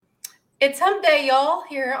It's hump day, y'all,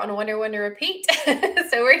 here on Wonder Wonder Repeat.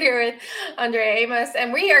 So we're here with Andrea Amos,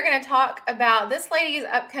 and we are going to talk about this lady's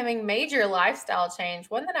upcoming major lifestyle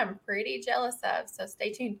change, one that I'm pretty jealous of. So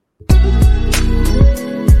stay tuned.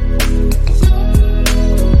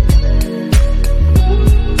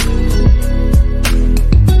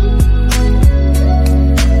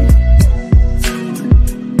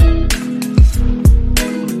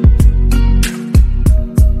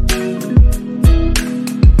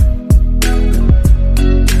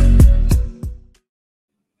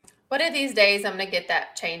 One of these days, I'm going to get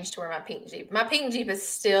that changed to wear my pink Jeep. My pink Jeep has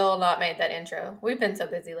still not made that intro. We've been so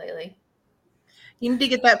busy lately. You need to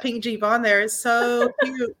get that pink Jeep on there. It's so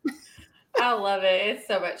cute. I love it. It's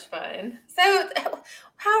so much fun. So,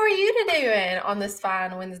 how are you doing on this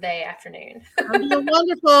fine Wednesday afternoon? I'm doing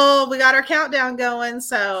wonderful. We got our countdown going,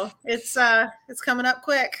 so it's coming up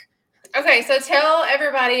quick. Okay, so tell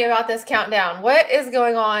everybody about this countdown. What is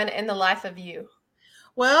going on in the life of you?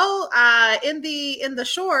 Well, in the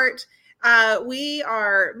short, we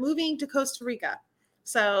are moving to Costa Rica.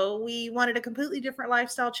 So we wanted a completely different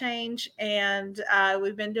lifestyle change, and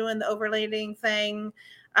we've been doing the overlanding thing,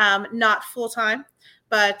 not full time,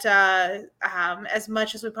 but as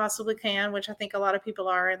much as we possibly can, which I think a lot of people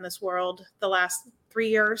are in this world the last 3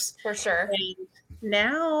 years. For sure. And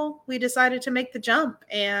now we decided to make the jump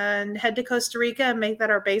and head to Costa Rica and make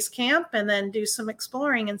that our base camp, and then do some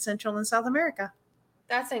exploring in Central and South America.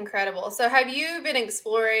 That's incredible. So have you been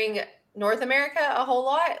exploring North America a whole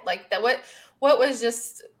lot? Like that, what was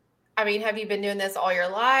just, I mean, have you been doing this all your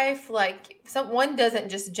life? Like one doesn't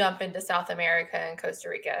just jump into South America and Costa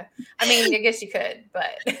Rica. I mean, I guess you could,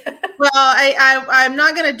 but. Well, I'm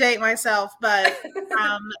not going to date myself, but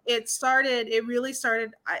it really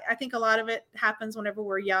started. I think a lot of it happens whenever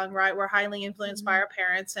we're young, right? We're highly influenced by our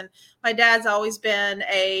parents. And my dad's always been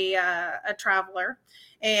a traveler.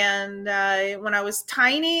 And when I was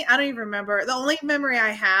tiny, I don't even remember. The only memory I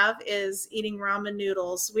have is eating ramen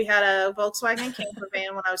noodles. We had a Volkswagen camper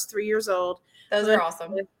van when I was 3 years old. Those are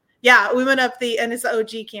awesome. Yeah, we went up and it's the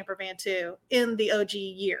OG camper van too, in the OG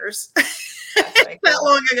years. That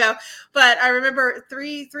long ago. But I remember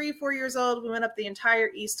 4 years old, we went up the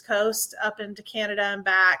entire East Coast, up into Canada and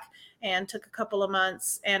back, and took a couple of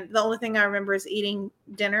months. And the only thing I remember is eating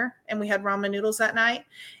dinner, and we had ramen noodles that night.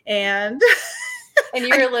 And and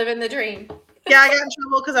you were living the dream. Yeah, I got in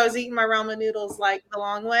trouble because I was eating my ramen noodles like the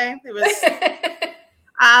long way. It was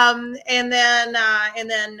and then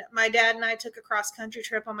my dad and I took a cross country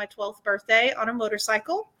trip on my 12th birthday on a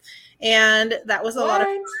motorcycle, and that was a lot of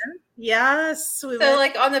fun. Yes, so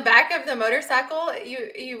like on the back of the motorcycle,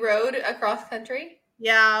 you rode across country.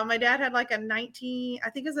 Yeah, my dad had like a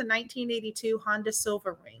 1982 Honda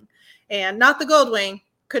Silverwing, and not the Goldwing.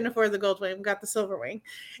 Couldn't afford the Goldwing. We got the Silverwing,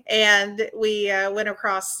 and we went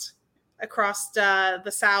across the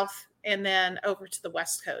South and then over to the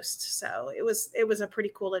West Coast. So it was a pretty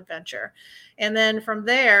cool adventure. And then from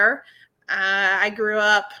there, I grew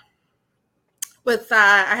up with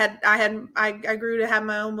I grew to have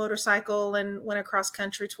my own motorcycle and went across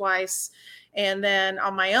country twice, and then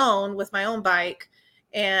on my own with my own bike,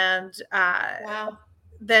 and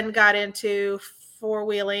then got into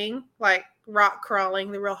four-wheeling, like rock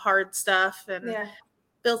crawling, the real hard stuff, and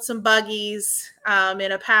built some buggies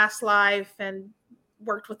in a past life, and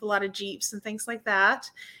worked with a lot of Jeeps and things like that.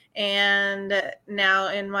 And now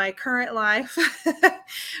in my current life,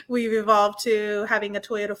 we've evolved to having a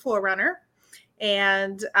Toyota 4Runner,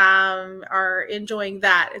 and are enjoying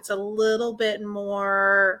that. It's a little bit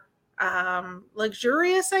more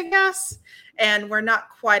luxurious, I guess, and we're not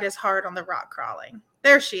quite as hard on the rock crawling.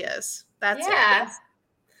 There she is. That's it.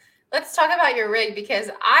 Let's talk about your rig, because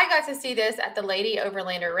I got to see this at the Lady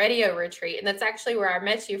Overlander Radio Retreat, and that's actually where I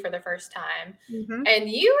met you for the first time. Mm-hmm. And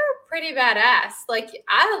you were pretty badass. Like,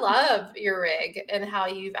 I love your rig and how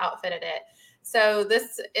you've outfitted it. So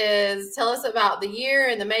tell us about the year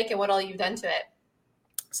and the make and what all you've done to it.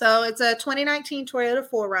 So it's a 2019 Toyota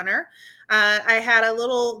 4Runner. I had a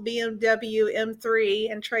little BMW M3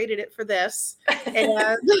 and traded it for this.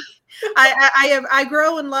 And I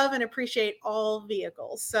grow and love and appreciate all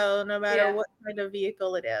vehicles. So no matter what kind of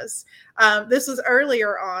vehicle it is. This was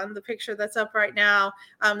earlier on, the picture that's up right now.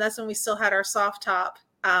 That's when we still had our soft top.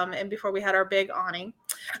 And before we had our big awning.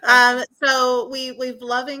 So we've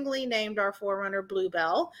lovingly named our 4Runner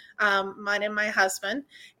Bluebell, mine and my husband.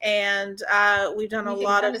 And we've done a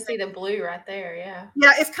lot of. You can see the blue right there. Yeah.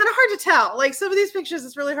 Yeah. It's kind of hard to tell. Like some of these pictures,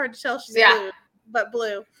 it's really hard to tell she's blue, but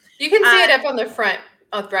blue. You can see it up on the front,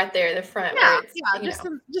 right there, the front. Just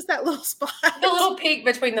that little spot. The little peak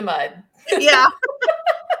between the mud. Yeah.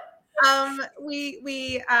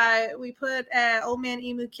 We put an Old Man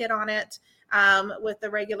Emu kit on it with the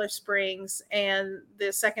regular springs, and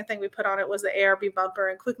the second thing we put on it was the ARB bumper,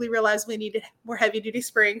 and quickly realized we needed more heavy duty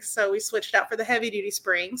springs, so we switched out for the heavy duty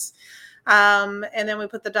springs. And then we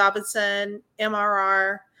put the Dobinson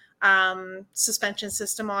MRR suspension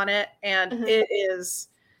system on it, and it is,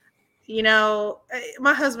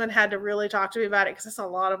 my husband had to really talk to me about it because it's a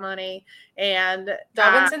lot of money, and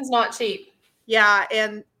Dobinson's not cheap. Yeah,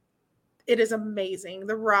 and it is amazing.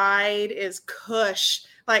 The ride is cush.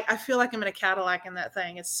 Like, I feel like I'm in a Cadillac in that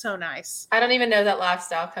thing. It's so nice. I don't even know that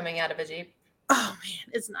lifestyle coming out of a Jeep. Oh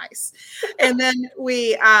man, it's nice. And then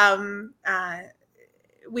we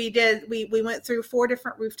went through 4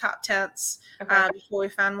 different rooftop tents before we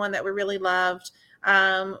found one that we really loved.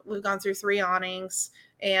 We've gone through 3 awnings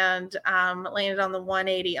and landed on the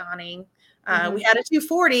 180 awning. We had a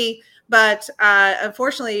 240, but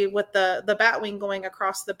unfortunately with the Batwing going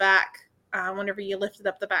across the back, whenever you lifted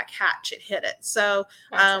up the back hatch, it hit it. So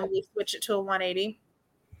we switched it to a 180.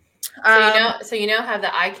 So you now have the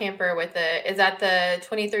iCamper with is that the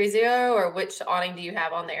 23.0 or which awning do you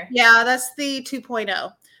have on there? Yeah, that's the 2.0.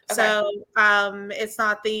 Okay. So it's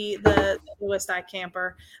not the newest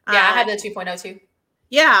iCamper. Yeah, I have the 2.0 too.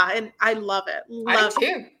 Yeah, and I love it. I do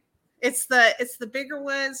too. It's the bigger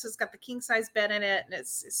one, so it's got the king size bed in it, and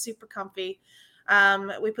it's super comfy.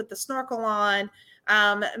 We put the snorkel on.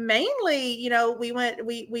 Mainly,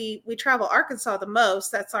 we travel Arkansas the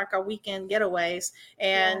most. That's like our weekend getaways.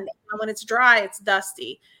 And when it's dry, it's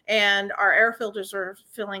dusty. And our air filters are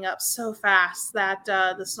filling up so fast that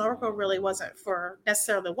the snorkel really wasn't for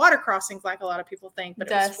necessarily water crossings like a lot of people think, but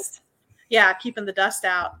dust. It was keeping the dust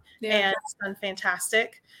out. Yeah. And it's done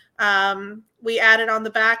fantastic. We added on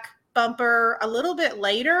the back bumper a little bit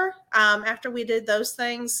later after we did those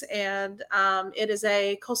things, and it is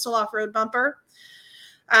a coastal off-road bumper.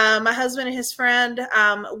 My husband and his friend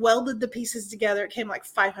welded the pieces together. It came like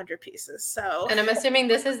 500 pieces. So, and I'm assuming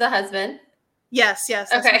this is the husband. Yes.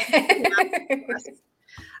 Okay.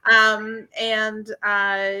 And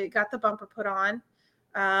I got the bumper put on.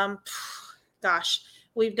 Gosh,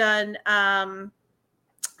 we've got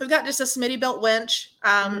just a Smittybilt winch.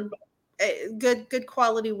 Good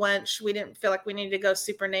quality winch. We didn't feel like we needed to go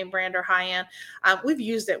super name brand or high end. We've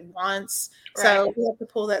used it once, so we have to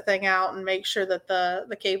pull that thing out and make sure that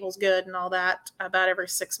the cable's good and all that about every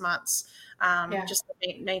 6 months, just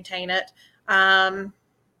to maintain it.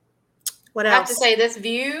 What else? I have to say, this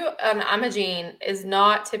view on Imogene is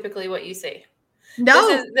not typically what you see.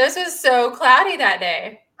 No, this was so cloudy that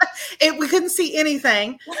day. We couldn't see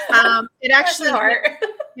anything. It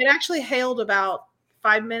actually hailed about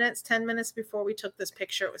 10 minutes before we took this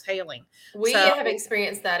picture. It was hailing. We have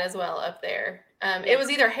experienced that as well up there. It was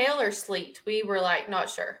either hail or sleet. We were like not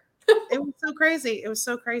sure. It was so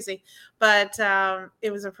crazy. But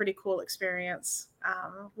it was a pretty cool experience.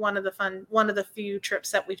 One of the few trips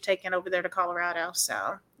that we've taken over there to Colorado.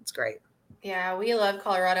 So it's great. Yeah, we love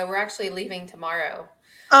Colorado. We're actually leaving tomorrow.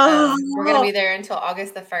 We're going to be there until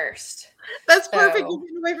August the 1st. That's perfect. You're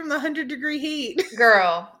getting away from the 100-degree heat.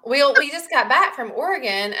 Girl, we just got back from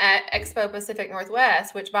Oregon at Expo Pacific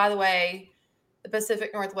Northwest, which, by the way, the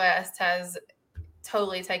Pacific Northwest has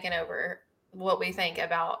totally taken over what we think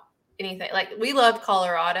about anything. Like, we loved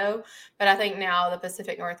Colorado, but I think now the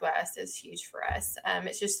Pacific Northwest is huge for us.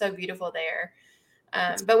 It's just so beautiful there.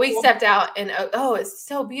 But we stepped out and, it's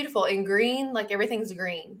so beautiful in green. Like, everything's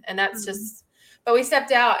green. And that's just... But we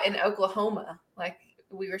stepped out in Oklahoma, like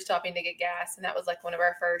we were stopping to get gas, and that was like one of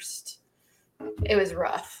our first. It was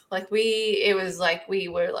rough. It was like we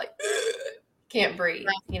were like can't breathe,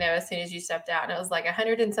 as soon as you stepped out, and it was like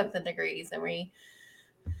 100 and something degrees, and we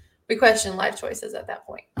questioned life choices at that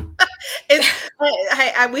point.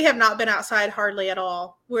 We have not been outside hardly at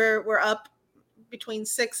all. We're up between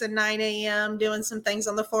 6 and 9 a.m. doing some things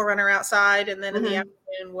on the 4Runner outside, and then in the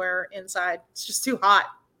afternoon we're inside. It's just too hot.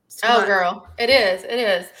 Girl, it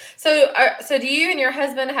is. So do you and your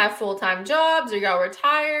husband have full-time jobs, or y'all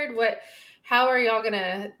retired? How are y'all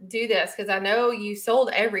gonna do this? Because I know you sold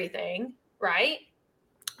everything, right?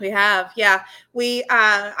 We have, yeah.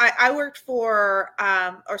 I worked for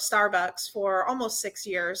Starbucks for almost 6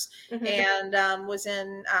 years, and was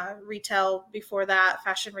in retail before that,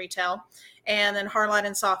 fashion retail, and then hardline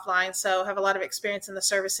and softline. So have a lot of experience in the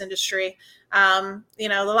service industry. The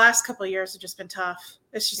last couple of years have just been tough.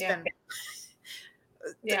 It's just been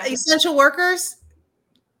essential workers,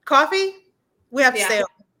 coffee. We have to stay open.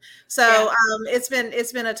 So it's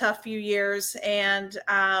been a tough few years, and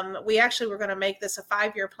we actually were going to make this a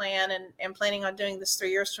 5-year plan, and planning on doing this 3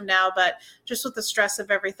 years from now. But just with the stress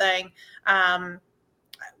of everything,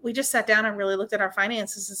 we just sat down and really looked at our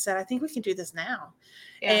finances and said, I think we can do this now.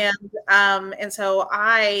 Yeah. And so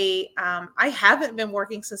I haven't been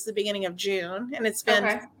working since the beginning of June, and it's been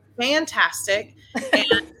Okay. fantastic.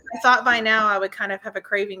 And I thought by now I would kind of have a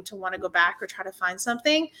craving to want to go back or try to find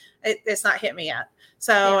something. It's not hit me yet.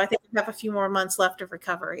 So Yeah. I think we have a few more months left of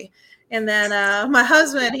recovery. And then my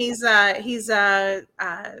husband, he's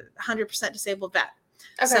 100% disabled vet.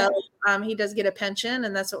 Okay. So he does get a pension,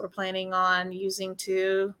 and that's what we're planning on using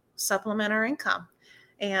to supplement our income.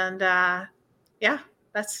 And yeah,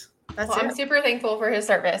 that's well, it. I'm super thankful for his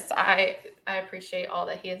service. I appreciate all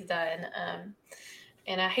that he has done.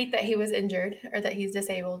 And I hate that he was injured or that he's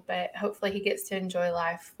disabled, but hopefully he gets to enjoy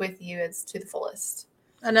life with you as to the fullest.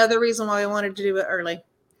 Another reason why we wanted to do it early.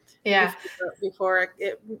 Yeah. Before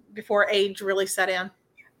age really set in.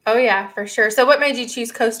 Oh yeah, for sure. So what made you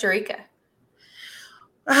choose Costa Rica?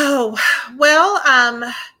 Oh, well,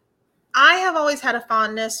 I have always had a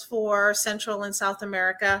fondness for Central and South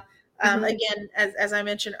America. Again, as I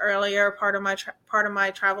mentioned earlier, part of my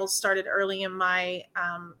travels started early in my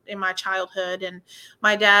childhood, and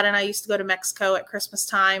my dad and I used to go to Mexico at Christmas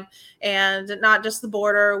time, and not just the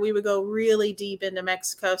border. We would go really deep into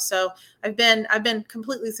Mexico. So I've been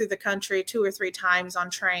completely through the country 2 or 3 times on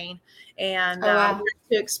train, and to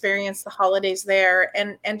experience the holidays there,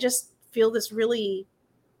 and just feel this really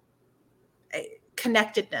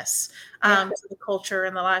connectedness to the culture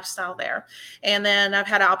and the lifestyle there. And then I've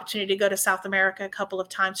had an opportunity to go to South America a couple of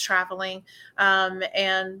times traveling,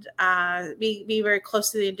 and be very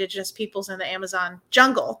close to the indigenous peoples in the Amazon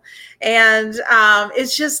jungle. And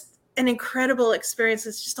it's just an incredible experience.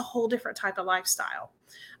 It's just a whole different type of lifestyle.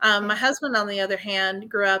 My husband, on the other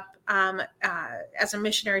hand, grew up as a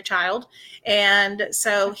missionary child. And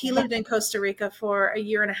so he lived in Costa Rica for a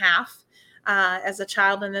year and a half as a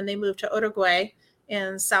child. And then they moved to Uruguay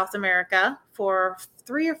in South America for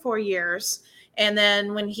 3 or 4 years. And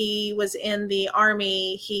then when he was in the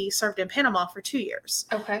Army, he served in Panama for 2 years.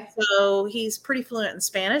 Okay. So he's pretty fluent in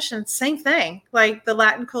Spanish, and same thing. Like the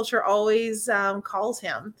Latin culture always calls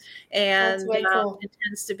him, and cool. it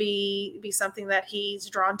tends to be something that he's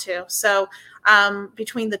drawn to. So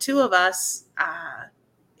between the two of us,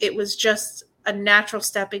 it was just a natural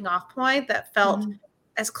stepping off point that felt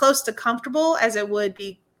as close to comfortable as it would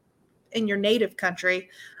be in your native country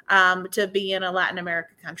to be in a Latin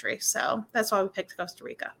American country. So that's why we picked Costa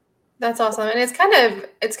Rica. That's awesome. And it's kind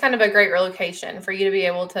of a great location for you to be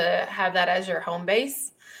able to have that as your home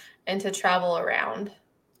base and to travel around.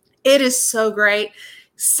 It is so great.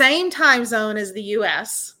 Same time zone as the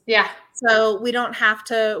US. Yeah. So we don't have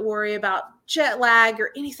to worry about jet lag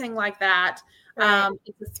or anything like that. Right.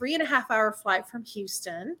 It's a 3.5-hour flight from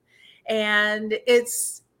Houston, and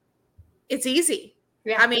it's easy.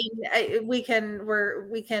 Yeah. I mean, we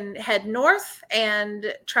can head north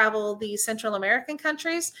and travel the Central American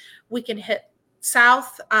countries. We can hit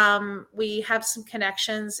south. We have some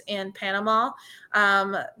connections in Panama.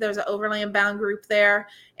 There's an overland bound group there,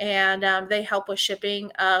 and they help with shipping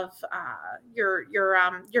of your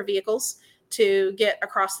vehicles to get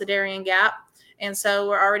across the Darien Gap. And so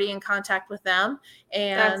we're already in contact with them,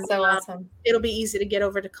 and that's so awesome. It'll be easy to get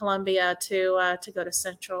over to Colombia to go to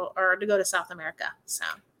Central or to go to South America. So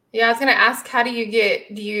yeah, I was going to ask, do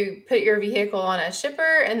you put your vehicle on a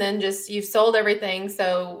shipper and then you've sold everything?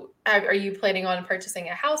 So are you planning on purchasing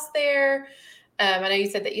a house there? I know you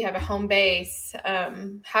said that you have a home base.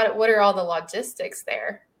 What are all the logistics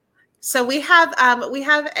there? So we have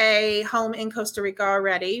a home in Costa Rica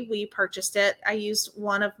already. We purchased it. I used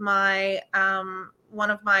one of my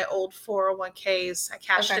old 401ks. I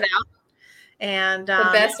cashed it out. And the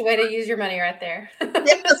best way to use your money right there.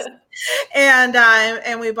 Yes.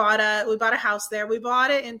 And we bought a house there. We bought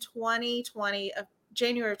it in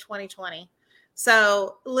January of 2020.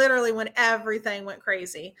 So literally when everything went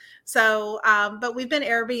crazy. So, but we've been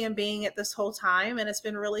Airbnb-ing it this whole time, and it's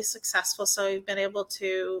been really successful. So we've been able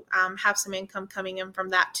to have some income coming in from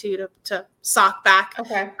that too, to sock back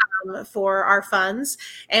for our funds.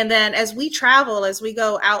 And then as we travel, as we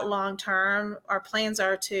go out long-term, our plans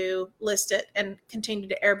are to list it and continue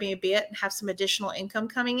to Airbnb it and have some additional income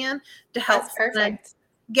coming in to help fund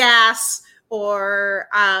gas or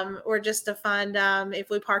just to fund if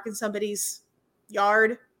we park in somebody's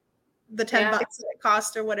yard, the $10 that it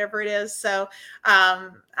costs or whatever it is. So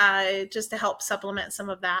just to help supplement some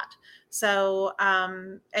of that. So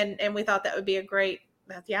and we thought that would be a great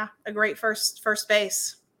first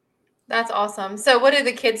base. That's awesome. So what do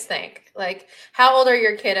the kids think? Like, how old are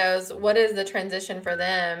your kiddos? What is the transition for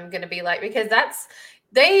them going to be like? Because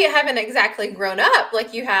they haven't exactly grown up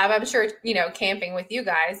like you have. I'm sure, camping with you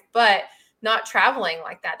guys, but not traveling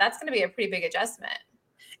like that. That's going to be a pretty big adjustment.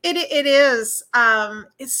 It is.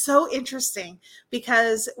 It's so interesting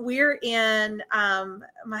because we're in,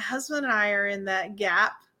 my husband and I are in that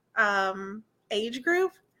gap age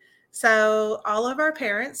group. So all of our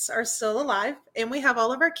parents are still alive and we have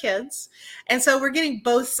all of our kids. And so we're getting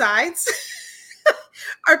both sides.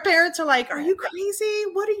 Our parents are like, "Are you crazy?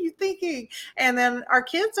 What are you thinking?" And then our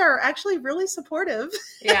kids are actually really supportive.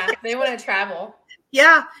 Yeah, they want to travel.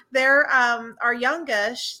 Yeah, they're our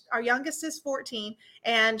youngest is 14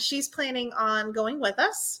 and she's planning on going with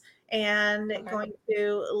us and Okay. going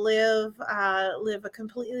to live a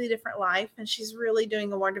completely different life, and she's really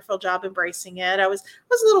doing a wonderful job embracing it. I was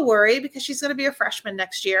a little worried because she's going to be a freshman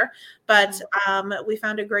next year, but we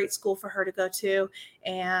found a great school for her to go to,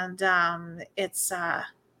 and it's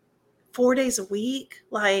 4 days a week.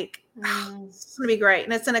 Like, it's going to be great.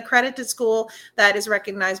 And it's an accredited school that is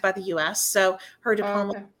recognized by the U.S. So her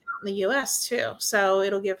diploma Okay. in the U.S. too. So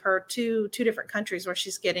it'll give her two different countries where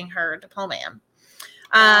she's getting her diploma in.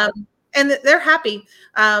 Wow. And they're happy.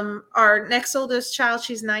 Our next oldest child,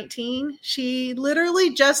 she's 19. She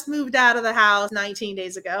literally just moved out of the house 19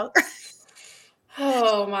 days ago.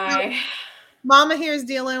 Oh my. Mama here is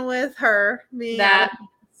dealing with her being out of That.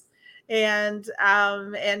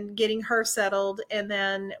 and getting her settled. And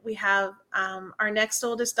then we have our next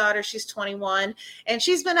oldest daughter. She's 21 and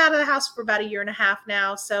she's been out of the house for about a year and a half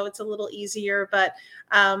now, so it's a little easier. But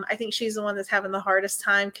I think she's the one that's having the hardest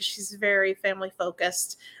time because she's very family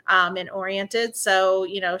focused and oriented. So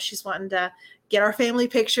she's wanting to get our family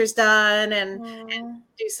pictures done and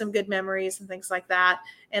do some good memories and things like that.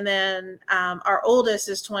 And then our oldest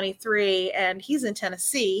is 23 and he's in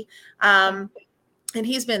Tennessee. And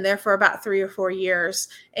he's been there for about 3 or 4 years,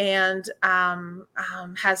 and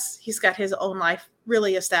he's got his own life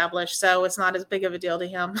really established. So it's not as big of a deal to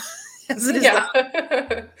him as it is. Yeah.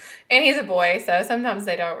 And he's a boy, so sometimes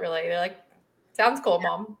they're like, sounds cool,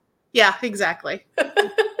 Mom. Yeah, exactly.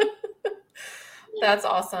 That's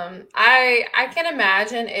awesome. I can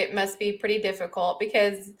imagine it must be pretty difficult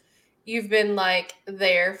because you've been like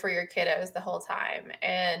there for your kiddos the whole time,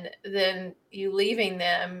 and then you leaving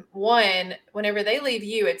them. Whenever they leave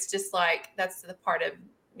you, it's just like that's the part of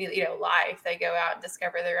life. They go out and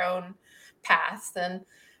discover their own paths,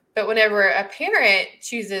 but whenever a parent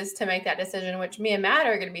chooses to make that decision, which me and Matt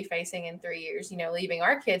are going to be facing in 3 years, leaving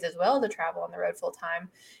our kids as well to travel on the road full time,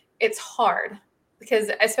 it's hard because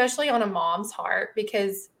especially on a mom's heart,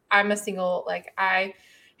 because I'm a single, like I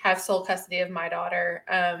have sole custody of my daughter.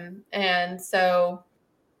 And so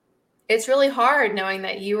it's really hard knowing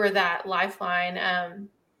that you were that lifeline.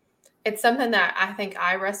 It's something that I think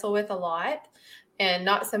I wrestle with a lot, and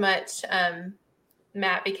not so much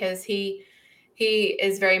Matt, because he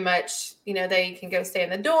is very much, they can go stay in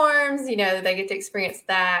the dorms, they get to experience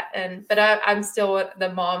that. But I'm still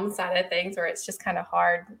the mom side of things where it's just kind of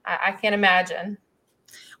hard. I can't imagine.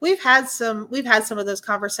 We've had some of those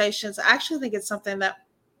conversations. I actually think it's something that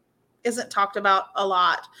isn't talked about a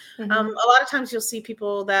lot. Mm-hmm. A lot of times you'll see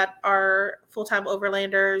people that are full-time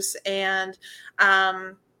overlanders, and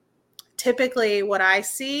typically what I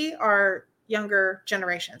see are younger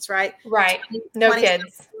generations, right? Right. No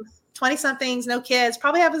kids. 20 somethings, no kids,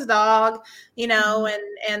 probably have his dog,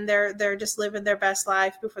 and they're just living their best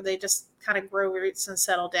life before they just kind of grow roots and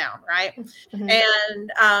settle down, right? Mm-hmm.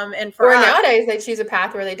 And for us, nowadays they choose a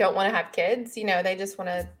path where they don't want to have kids. They just want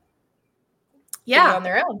to be on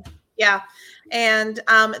their own. Yeah. And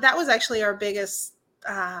that was actually our biggest,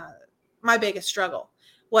 my biggest struggle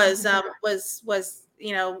was,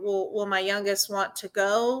 will my youngest want to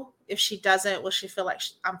go? If she doesn't, will she feel like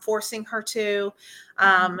I'm forcing her to?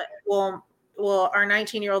 Will our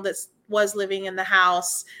 19-year-old that was living in the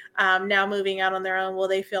house now moving out on their own, will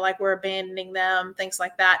they feel like we're abandoning them? Things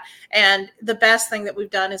like that. And the best thing that we've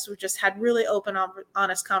done is we've just had really open,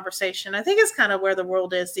 honest conversation. I think it's kind of where the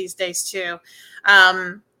world is these days too.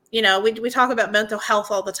 We talk about mental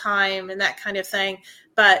health all the time and that kind of thing,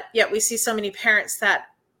 but yet we see so many parents that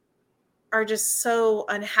are just so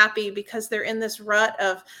unhappy because they're in this rut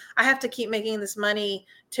of, I have to keep making this money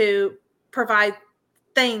to provide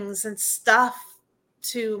things and stuff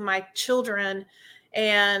to my children.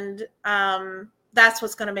 And that's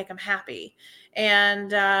what's going to make them happy.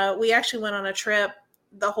 And we actually went on a trip.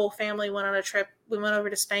 The whole family went on a trip. We went over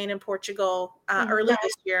to Spain and Portugal early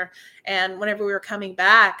this year. And whenever we were coming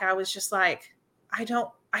back, I was just like, I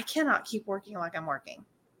cannot keep working like I'm working.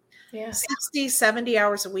 Yeah. 60, 70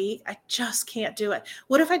 hours a week. I just can't do it.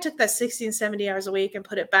 What if I took that 60 and 70 hours a week and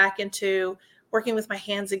put it back into working with my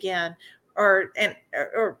hands again, or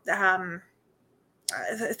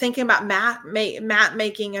thinking about map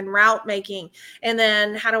making and route making, and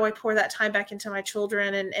then how do I pour that time back into my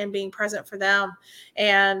children and being present for them.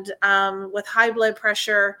 And with high blood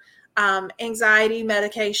pressure, anxiety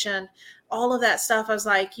medication, all of that stuff, I was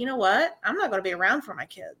like, you know what, I'm not going to be around for my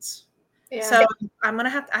kids. Yeah. So I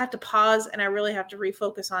have to pause, and I really have to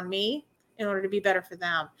refocus on me in order to be better for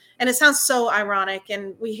them. And it sounds so ironic,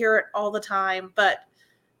 and we hear it all the time, but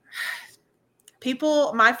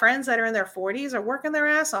people, my friends that are in their 40s are working their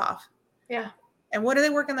ass off. Yeah. And what are they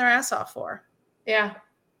working their ass off for? Yeah.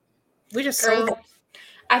 We just sold it.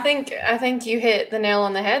 I think you hit the nail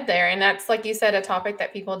on the head there. And that's, like you said, a topic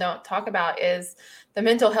that people don't talk about is the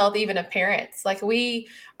mental health, even of parents. Like, we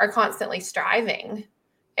are constantly striving.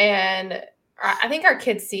 And I think our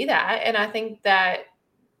kids see that. And I think that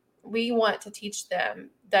we want to teach them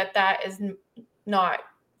that that is not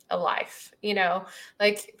a life,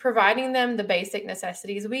 like providing them the basic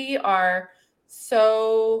necessities. We are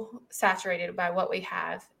so saturated by what we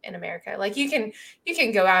have in America. Like, you can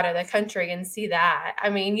go out of the country and see that. I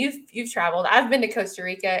mean, you've traveled. I've been to Costa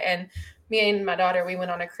Rica, and me and my daughter, we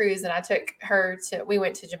went on a cruise, and I took her we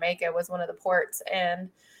went to Jamaica, was one of the ports. And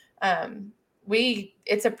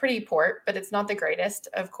it's a pretty port, but it's not the greatest,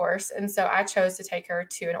 of course. And so I chose to take her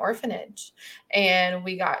to an orphanage, and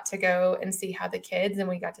we got to go and see how the kids, and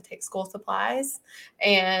we got to take school supplies.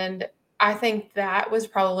 And I think that was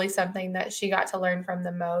probably something that she got to learn from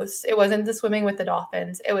the most. It wasn't the swimming with the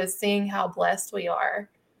dolphins. It was seeing how blessed we are,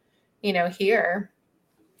 here.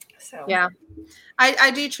 So, yeah,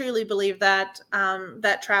 I do truly believe that,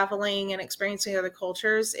 that traveling and experiencing other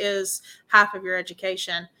cultures is half of your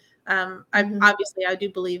education. Obviously, I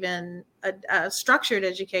do believe in a structured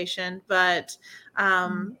education, but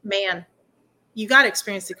man, you got to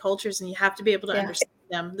experience the cultures, and you have to be able to understand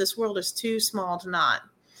them. This world is too small to not.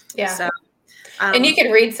 Yeah. So, and you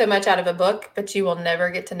can read so much out of a book, but you will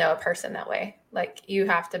never get to know a person that way. Like, you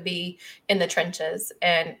have to be in the trenches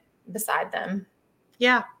and beside them.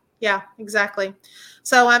 Yeah. Yeah, exactly.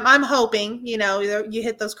 So I'm hoping, you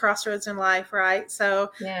hit those crossroads in life, right?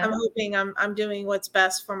 So yeah. I'm hoping I'm doing what's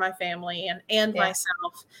best for my family and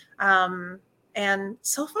myself. And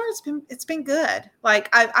so far it's been good. Like,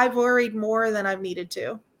 I've worried more than I've needed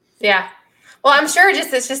to. Yeah. Well, I'm sure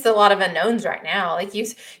it's just a lot of unknowns right now. Like,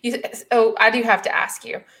 so I do have to ask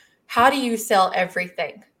you, how do you sell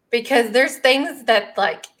everything? Because there's things that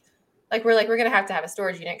we're going to have a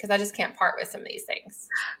storage unit, because I just can't part with some of these things.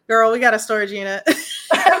 Girl, we got a storage unit.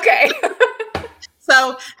 Okay.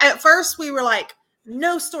 So at first we were like,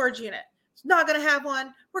 no storage unit. Not going to have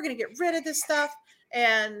one. We're going to get rid of this stuff.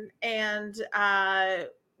 So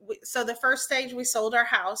the first stage, we sold our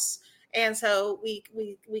house. And so we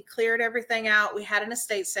cleared everything out. We had an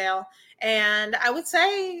estate sale. And I would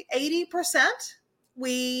say 80%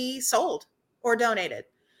 we sold or donated.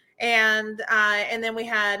 And then we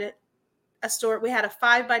had a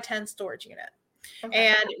 5x10 storage unit. Okay.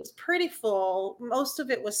 And it was pretty full. Most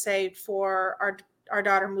of it was saved for our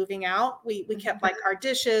daughter moving out. We kept like our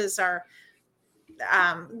dishes, our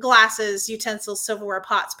glasses, utensils, silverware,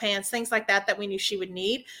 pots, pans, things like that we knew she would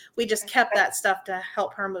need. We just kept that stuff to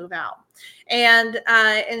help her move out. And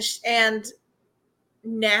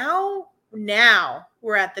now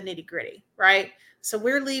we're at the nitty gritty, right? So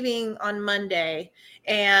we're leaving on Monday,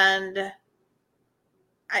 and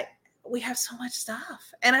we have so much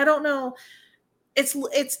stuff, and I don't know. It's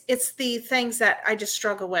the things that I just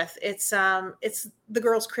struggle with. It's the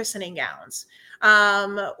girls' christening gowns,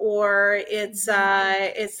 or it's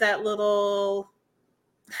that little.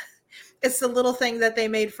 It's the little thing that they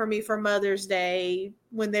made for me for Mother's Day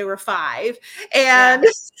when they were 5, and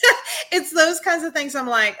it's those kinds of things. I'm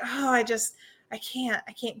like, oh, I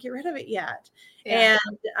can't get rid of it yet, and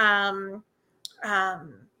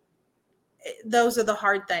those are the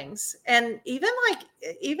hard things. And even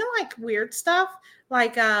like weird stuff,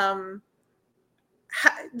 like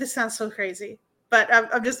this sounds so crazy, but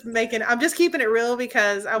I'm just keeping it real,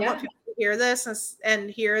 because I want people to hear this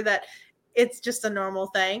and hear that it's just a normal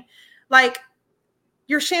thing. Like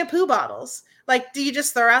your shampoo bottles, like, do you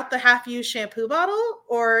just throw out the half-used shampoo bottle,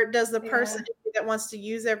 or does the person that wants to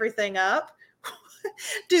use everything up,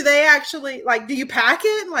 do they actually, like, do you pack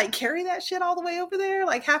it and like carry that shit all the way over there,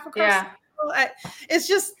 like half across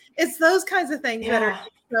it's those kinds of things that are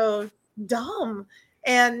so dumb,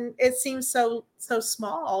 and it seems so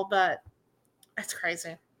small, but it's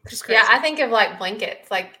crazy. Just crazy. Yeah, I think of like blankets.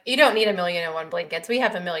 Like, you don't need 1,000,001 blankets. We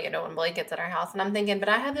have 1,000,001 blankets at our house, and I'm thinking, but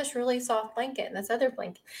I have this really soft blanket and this other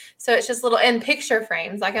blanket. So it's just little, and picture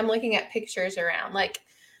frames. Like, I'm looking at pictures around, like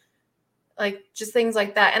just things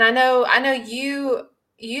like that. And I know you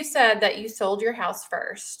you said that you sold your house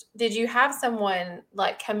first. Did you have someone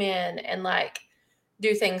like come in and like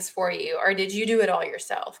do things for you, or did you do it all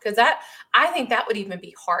yourself? Because that, I think that would even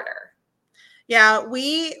be harder. Yeah,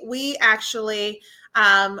 we actually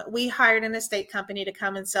we hired an estate company to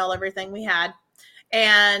come and sell everything we had.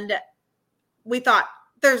 And we thought,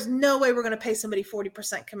 there's no way we're going to pay somebody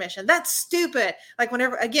 40% commission. That's stupid. Like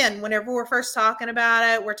whenever we're first talking about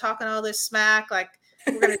it, we're talking all this smack, like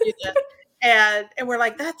we're going to do this. And we're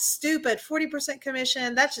like, that's stupid. 40%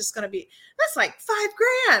 commission. That's like $5,000.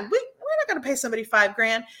 We're not going to pay somebody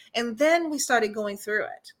 $5,000. And then we started going through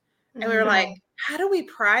it and we were like, how do we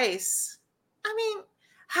price? I mean,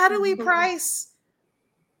 how do we price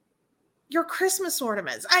your Christmas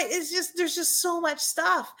ornaments? There's just so much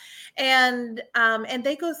stuff. And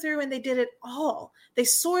they go through and they did it all. They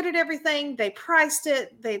sorted everything. They priced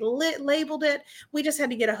it. They labeled it. We just had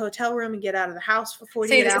to get a hotel room and get out of the house for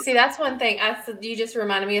 48 hours. See, that's one thing. You just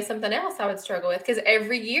reminded me of something else I would struggle with, because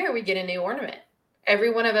every year we get a new ornament.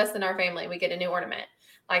 Every one of us in our family, we get a new ornament.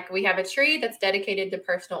 Like we have a tree that's dedicated to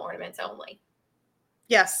personal ornaments only.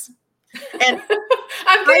 Yes. And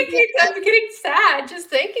I'm getting sad just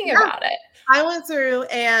thinking about it. I went through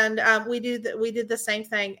and we did the same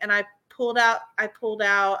thing. And I pulled out, I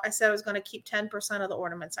said I was going to keep 10% of the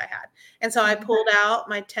ornaments I had. And so I pulled out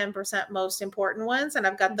my 10% most important ones, and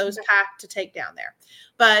I've got those packed to take down there.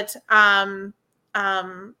 But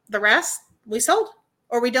the rest we sold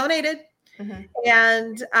or we donated.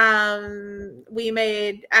 And we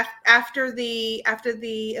made, after the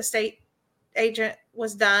estate agent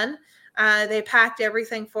was done, they packed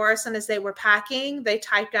everything for us. And as they were packing, they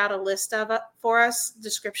typed out a list of it for us,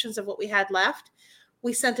 descriptions of what we had left.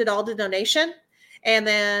 We sent it all to donation. And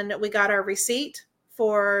then we got our receipt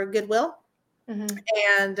for Goodwill.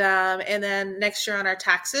 And then next year on our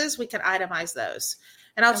taxes, we can itemize those.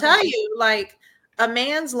 And I'll tell you, like a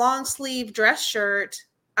man's long sleeve dress shirt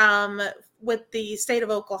with the state of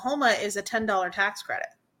Oklahoma is a $10 tax credit.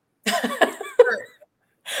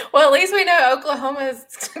 Well, at least we know Oklahoma is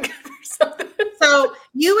good for something. So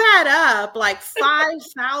you add up like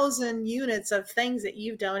 5,000 units of things that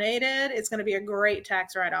you've donated. It's going to be a great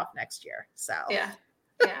tax write-off next year. So yeah,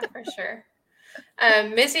 for sure.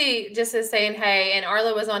 Missy just is saying hey, and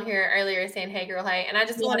Arla was on here earlier saying hey girl, hey, and I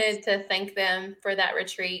just wanted to thank them for that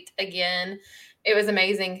retreat again. It was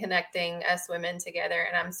amazing connecting us women together,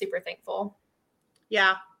 and I'm super thankful.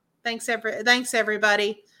 Yeah, thanks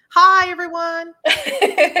everybody. Hi everyone.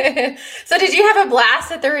 So did you have a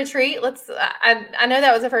blast at the retreat? I know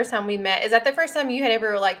that was the first time we met. Is that the first time you had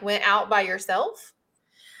ever like went out by yourself?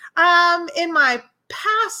 In my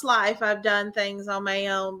past life, I've done things on my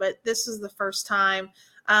own, but this is the first time.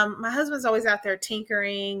 My husband's always out there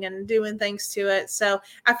tinkering and doing things to it. So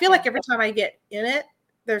I feel like every time I get in it,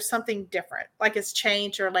 there's something different, like it's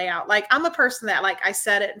changed or layout. Like I'm a person that like I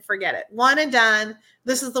set it and forget it, one and done.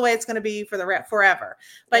 This is the way it's going to be for forever.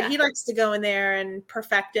 But he likes to go in there and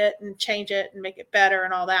perfect it and change it and make it better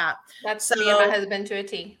and all that. That's me and my husband to a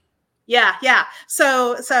T. Yeah.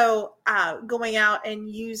 So going out and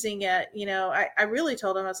using it, you know, I really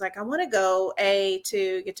told him, I was like, I want to go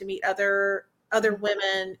to get to meet other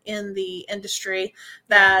women in the industry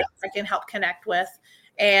that I can help connect with.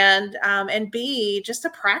 And B, just to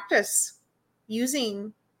practice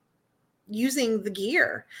using the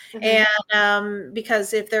gear. And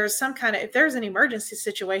because if there's an emergency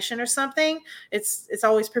situation or something, it's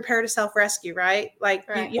always prepare to self-rescue, right? Like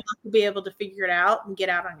you have to be able to figure it out and get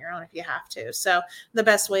out on your own if you have to. So the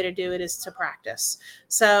best way to do it is to practice.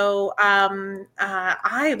 So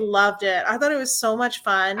I loved it. I thought it was so much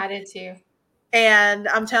fun. I did too. And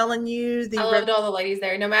I'm telling you, I loved all the ladies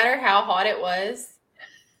there. No matter how hot it was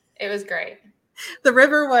great. The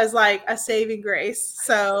river was like a saving grace.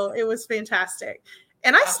 So it was fantastic.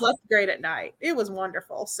 And I slept great at night. It was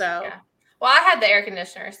wonderful. So well, I had the air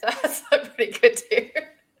conditioner, so I slept pretty good too.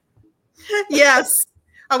 Yes.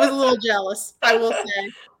 I was a little jealous, I will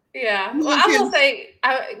say. Yeah. Well, I will say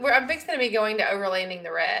I'm fixing to be going to Overlanding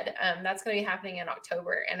the Red. That's going to be happening in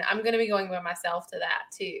October, and I'm going to be going by myself to that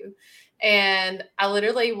too. And I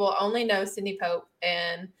literally will only know Sydney Pope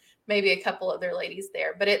and maybe a couple other ladies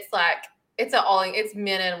there, but it's like it's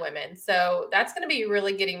men and women. So that's going to be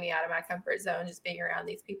really getting me out of my comfort zone, just being around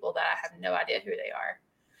these people that I have no idea who they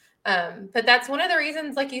are. But that's one of the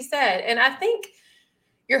reasons, like you said, and I think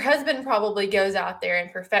your husband probably goes out there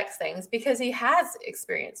and perfects things because he has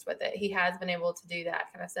experience with it. He has been able to do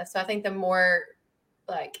that kind of stuff. So I think the more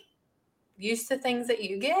like used to things that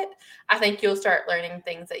you get, I think you'll start learning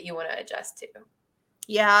things that you want to adjust to.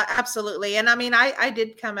 Yeah, absolutely. And I mean, I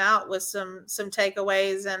did come out with some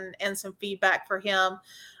takeaways and some feedback for him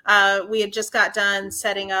We had just got done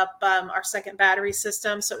setting up our second battery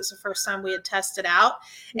system. So it was the first time we had tested out.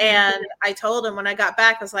 And I told him when I got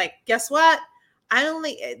back, I was like, guess what?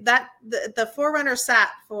 The 4Runner sat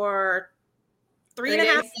for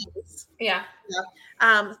 3.5 days. Yeah.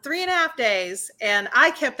 3.5 days. And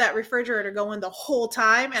I kept that refrigerator going the whole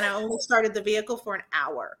time. And I only started the vehicle for an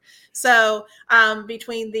hour. So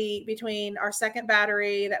between our second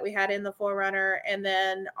battery that we had in the 4Runner and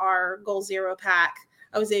then our Goal Zero pack,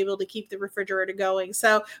 I was able to keep the refrigerator going.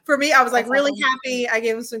 So for me, I was like really happy. I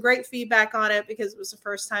gave him some great feedback on it because it was the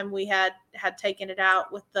first time we had taken it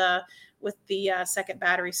out with the second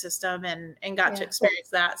battery system and got to experience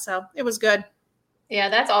that. So it was good. Yeah,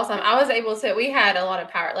 that's awesome. I was able to, we had a lot of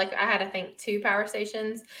power. Like I had, I think, 2 power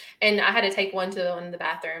stations, and I had to take one to one of the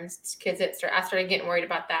bathrooms because I started getting worried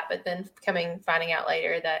about that. But then finding out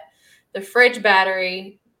later that the fridge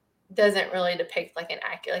battery doesn't really depict like an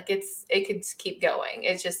accurate, like it could keep going.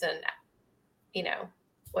 It's just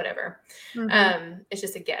whatever. It's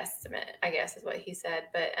just a guesstimate, I guess is what he said.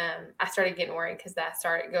 But I started getting worried because that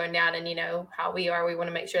started going down, and how we want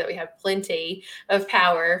to make sure that we have plenty of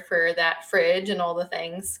power for that fridge and all the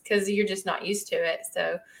things because you're just not used to it.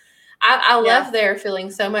 So I left there feeling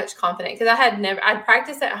so much confident because I'd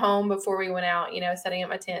practiced at home before we went out, setting up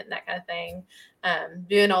my tent and that kind of thing,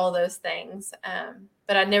 doing all of those things.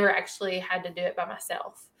 But I never actually had to do it by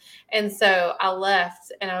myself. And so I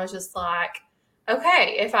left and I was just like,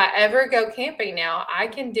 okay, if I ever go camping now, I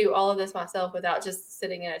can do all of this myself without just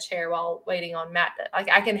sitting in a chair while waiting on Matt. Like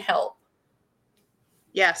I can help.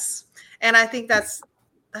 Yes. And I think that's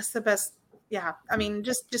the best. Yeah. I mean,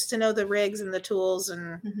 just to know the rigs and the tools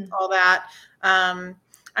and all that.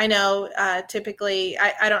 I know typically,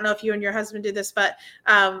 I don't know if you and your husband do this, but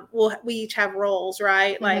we each have roles,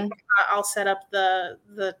 right? Like I'll set up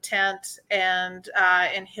the tent and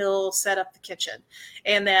he'll set up the kitchen.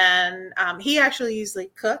 And then he actually usually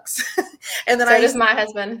cooks. And then so does my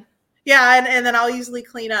husband. Yeah. And then I'll usually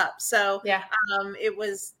clean up. So yeah, it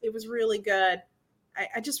was really good.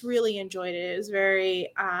 I just really enjoyed it. It was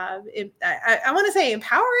very, I want to say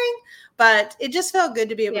empowering, but it just felt good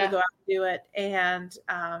to be able to go out and do it and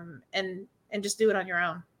just do it on your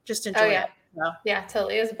own. Just enjoy it. So. Yeah,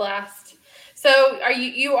 totally. It was a blast. So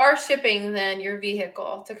you are shipping then your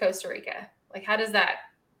vehicle to Costa Rica? Like, how does that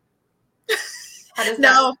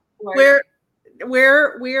no, work?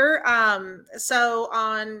 we're so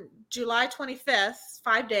on July 25th,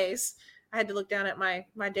 5 days. I had to look down at my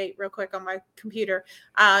date real quick on my computer.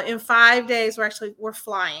 In 5 days, we're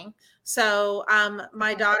flying. So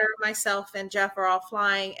my daughter, myself, and Jeff are all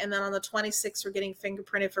flying. And then on the 26th, we're getting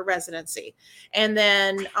fingerprinted for residency. And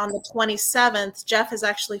then on the 27th, Jeff is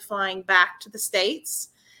actually flying back to the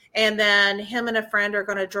States. And then him and a friend are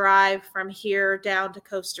going to drive from here down to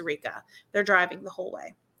Costa Rica. They're driving the whole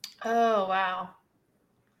way. Oh, wow.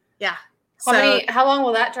 Yeah. How long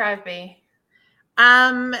will that drive be?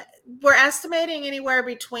 We're estimating anywhere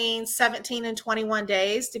between 17 and 21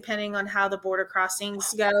 days, depending on how the border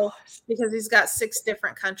crossings go, because he's got 6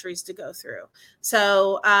 different countries to go through.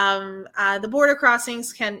 So the border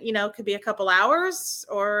crossings could be a couple hours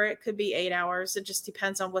or it could be 8 hours. It just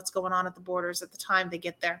depends on what's going on at the borders at the time they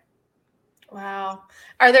get there. Wow.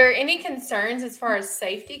 Are there any concerns as far as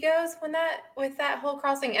safety goes with that whole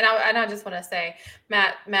crossing? And I just want to say,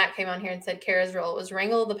 Matt came on here and said Kara's role was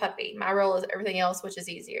wrangle the puppy. My role is everything else, which is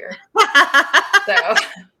easier. So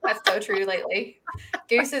that's so true lately.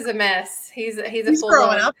 Goose is a mess. He's full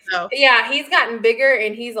growing up though. Yeah, he's gotten bigger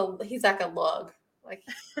and he's like a lug. Like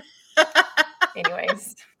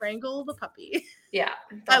anyways. Wrangle the puppy. Yeah.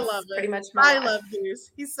 I love it. Pretty much I love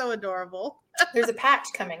Goose. He's so adorable. There's a patch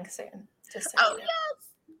coming soon. Yes.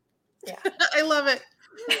 Yeah. I love it.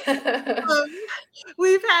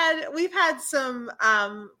 We've had some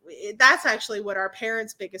that's actually what our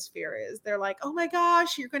parents' biggest fear is. They're like, oh my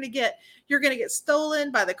gosh, you're gonna get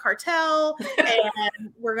stolen by the cartel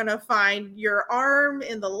and we're gonna find your arm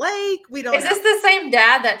in the lake. We don't Is this the same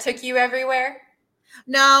dad that took you everywhere?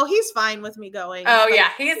 No, he's fine with me going. Oh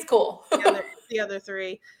yeah, he's cool. the other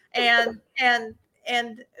 3. And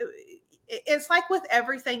it's like with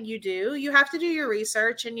everything you do, you have to do your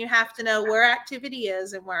research and you have to know where activity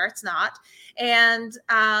is and where it's not. And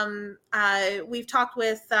we've talked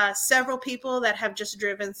with several people that have just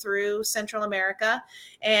driven through Central America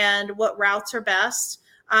and what routes are best.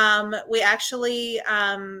 We actually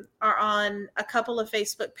are on a couple of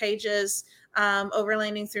Facebook pages,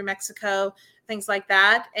 overlanding through Mexico, things like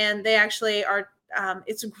that. And they actually are,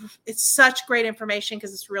 it's such great information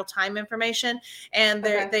because it's real-time information. And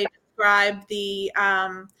they describe the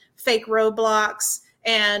fake roadblocks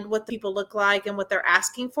and what the people look like and what they're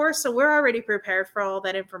asking for. So we're already prepared for all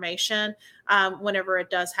that information whenever it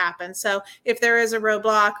does happen. So if there is a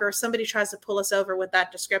roadblock or somebody tries to pull us over with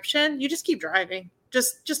that description, you just keep driving.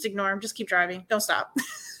 Just ignore them. Just keep driving. Don't stop.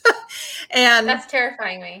 And That's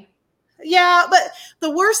terrifying me. yeah, but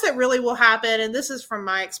the worst that really will happen, and this is from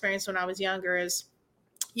my experience when I was younger, is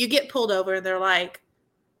you get pulled over and they're like,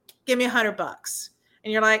 give me $100.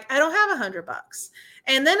 And you're like, I don't have $100.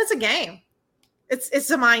 And then it's a game.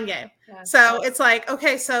 It's a mind game. Yeah. So it's like,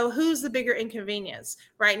 okay, so who's the bigger inconvenience?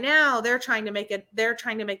 Right now, they're trying to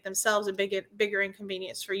make themselves a bigger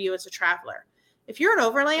inconvenience for you as a traveler. If you're an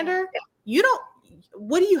overlander,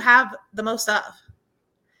 what do you have the most of?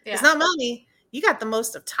 Yeah. It's not money. You got the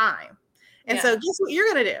most of time. And so guess what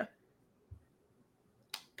you're going to do?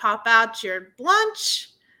 Pop out your lunch,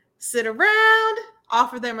 sit around,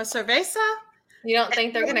 offer them a cerveza. You don't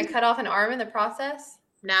think they're going to cut off an arm in the process?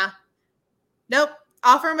 Nah. Nope.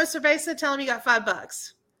 Offer them a cerveza, tell them you got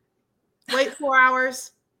 $5. Wait 4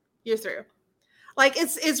 hours, you're through. Like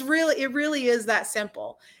it really is that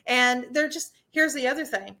simple. And here's the other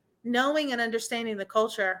thing. Knowing and understanding the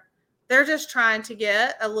culture, they're just trying to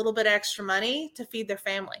get a little bit extra money to feed their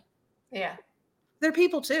family. Yeah. They're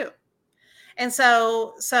people too. And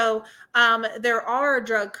so there are a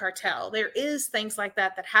drug cartel. There is things like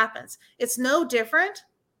that happens. It's no different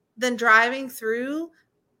than driving through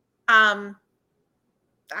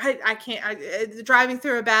driving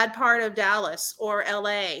through a bad part of Dallas or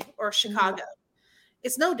LA or Chicago. Mm-hmm.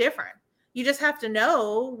 It's no different. You just have to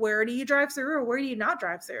know, where do you drive through or where do you not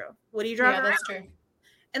drive through? What do you drive around? That's true.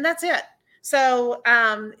 And that's it. So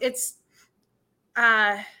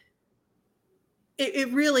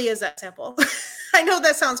it really is that simple. I know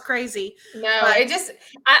that sounds crazy. No, I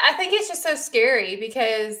think it's just so scary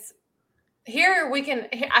because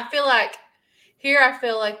I feel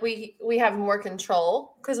like we have more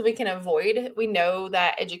control because we know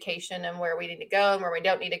that education and where we need to go and where we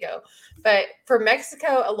don't need to go. But for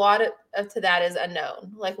Mexico, a lot of to that is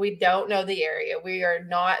unknown. Like, we don't know the area. We are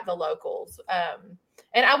not the locals.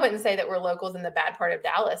 And I wouldn't say that we're locals in the bad part of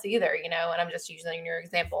Dallas either, and I'm just using your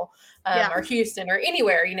example, or Houston or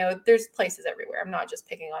anywhere, there's places everywhere. I'm not just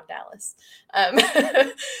picking on Dallas.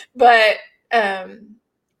 But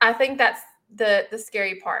I think that's the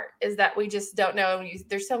scary part, is that we just don't know.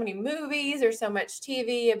 There's so many movies, there's so much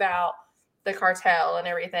TV about the cartel and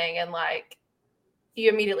everything. And like, you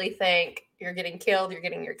immediately think you're getting killed, you're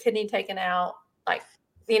getting your kidney taken out, like,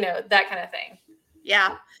 that kind of thing.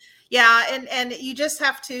 Yeah. Yeah. And you just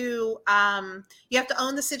have to, you have to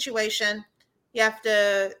own the situation. You have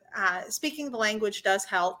to, speaking the language does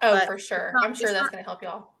help. Oh, for sure. I'm sure that's going to help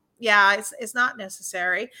y'all. Yeah. It's not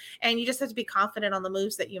necessary. And you just have to be confident on the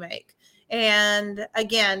moves that you make. And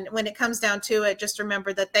again, when it comes down to it, just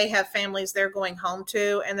remember that they have families they're going home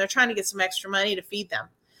to, and they're trying to get some extra money to feed them.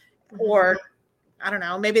 Mm-hmm. Or I don't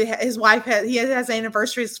know, maybe his wife has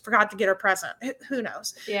anniversaries, forgot to get her present. Who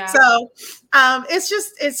knows? Yeah. So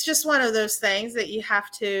it's just one of those things that you have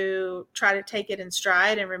to try to take it in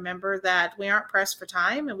stride and remember that we aren't pressed for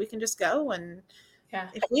time, and we can just go. And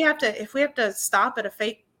if we have to stop at a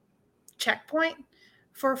fake checkpoint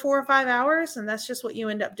for 4 or 5 hours, and that's just what you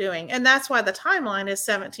end up doing. And that's why the timeline is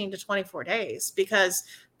 17 to 24 days, because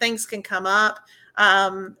things can come up.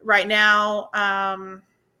 Right now,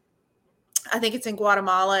 I think it's in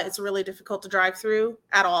Guatemala. It's really difficult to drive through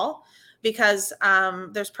at all because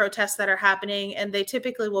there's protests that are happening, and they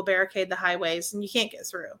typically will barricade the highways and you can't get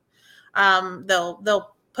through.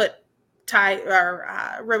 They'll put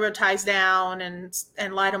railroad ties down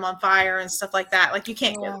and light them on fire and stuff like that. Like, you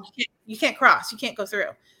can't cross, you can't go through,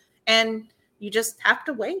 and you just have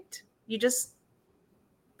to wait. You just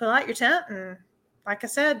pull out your tent and, like I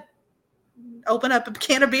said, open up a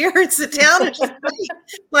can of beer and sit down and just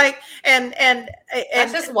wait. And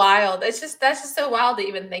that's just wild. That's just so wild to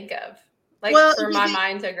even think of, like, for my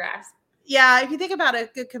mind to grasp. Yeah, if you think about a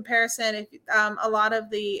good comparison, a lot of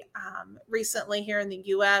the recently here in the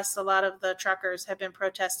U.S., a lot of the truckers have been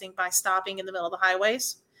protesting by stopping in the middle of the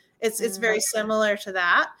highways. It's very similar to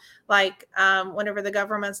that. Like, whenever the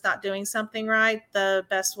government's not doing something right, the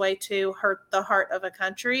best way to hurt the heart of a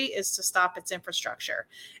country is to stop its infrastructure.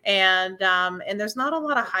 And there's not a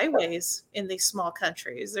lot of highways in these small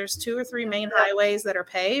countries. There's 2 or 3 main highways that are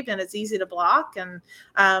paved, and it's easy to block, and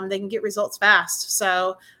they can get results fast.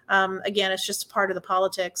 So again, it's just part of the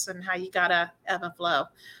politics and how you gotta ebb and flow.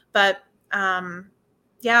 But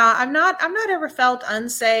yeah, I've not ever felt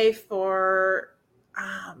unsafe or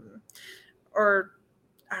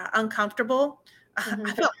uncomfortable. Mm-hmm.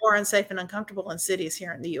 I felt more unsafe and uncomfortable in cities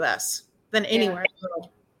here in the U.S. than anywhere in the world.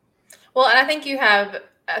 Well, and I think you have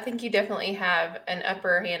I think you definitely have an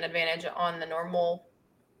upper hand advantage on the normal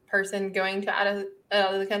person going to out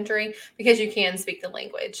of the country because you can speak the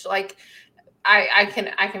language. Like I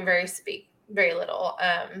can very speak very little,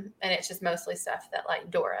 and it's just mostly stuff that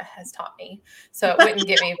like Dora has taught me, so it wouldn't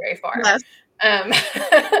get me very far. Yes. Um,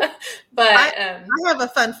 I, but I have a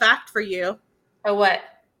fun fact for you. oh, what?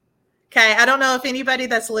 Okay, I don't know if anybody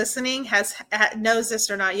that's listening knows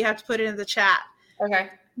this or not. You have to put it in the chat. Okay.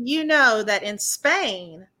 You know that in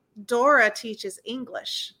Spain, Dora teaches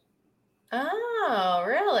English. Oh,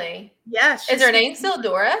 really? Yes. Is her name still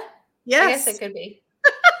Dora? Yes. I guess it could be.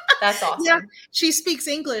 That's awesome. Yeah, she speaks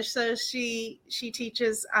English, so she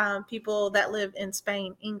teaches people that live in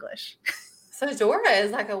Spain English. So Dora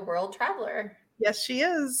is like a world traveler. Yes, she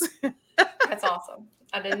is. That's awesome.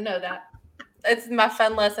 I didn't know that. It's my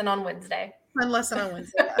fun lesson on Wednesday. Fun lesson on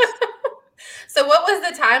Wednesday. Yes. So what was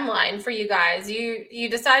the timeline for you guys? You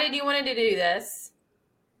decided you wanted to do this.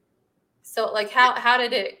 So like how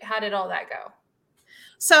did all that go?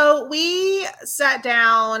 So we sat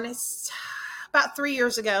down about 3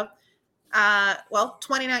 years ago.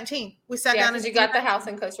 2019. We sat down because you got the house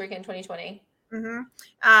in Costa Rica in 2020. Mm-hmm.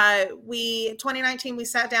 2019, we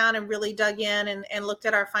sat down and really dug in and looked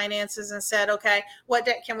at our finances and said, okay, what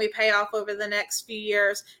debt can we pay off over the next few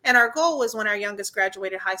years? And our goal was when our youngest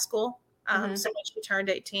graduated high school. So when she turned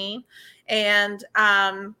 18, and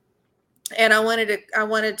I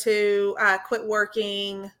wanted to quit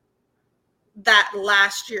working that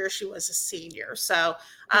last year she was a senior. So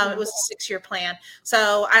it was a 6-year plan.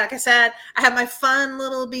 So like I said, I had my fun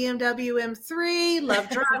little BMW M3,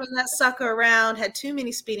 loved driving that sucker around, had too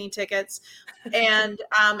many speeding tickets. And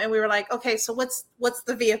we were like, okay, so what's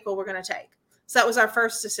the vehicle we're going to take? So that was our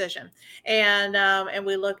first decision. And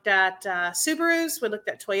we looked at Subarus, we looked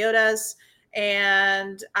at Toyotas,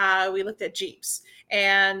 and we looked at Jeeps.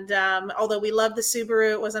 And although we loved the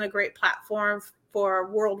Subaru, it wasn't a great platform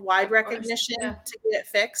for worldwide recognition to get it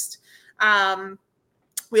fixed.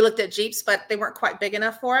 We looked at Jeeps, but they weren't quite big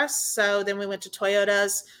enough for us. So then we went to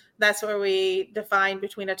Toyotas. That's where we defined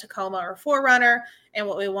between a Tacoma or a 4Runner and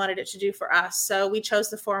what we wanted it to do for us. So we chose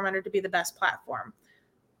the 4Runner to be the best platform.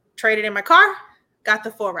 Traded in my car, got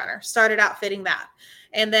the 4Runner, started outfitting that.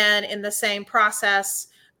 And then in the same process,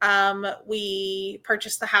 we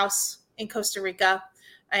purchased the house in Costa Rica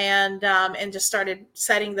and just started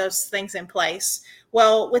setting those things in place.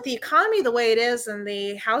 Well, with the economy the way it is and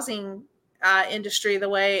the housing industry the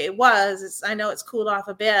way it was, I know it's cooled off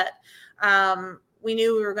a bit. We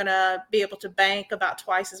knew we were going to be able to bank about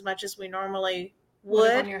twice as much as we normally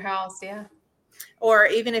would on your house, yeah. Or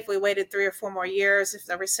even if we waited 3 or 4 more years, if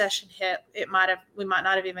the recession hit, we might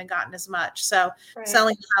not have even gotten as much. So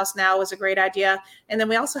selling the house now was a great idea. And then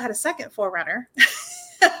we also had a second 4Runner.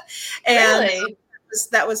 And really?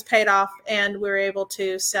 That was paid off, and we were able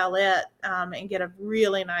to sell it and get a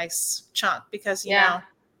really nice chunk because you know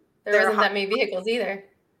there wasn't that many vehicles either.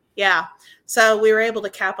 Yeah, so we were able to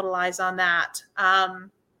capitalize on that, and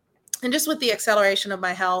just with the acceleration of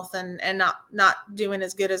my health and not doing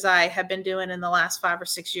as good as I have been doing in the last 5 or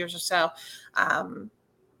 6 years or so,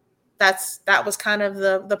 that was kind of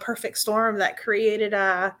the perfect storm that created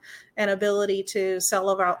an ability to sell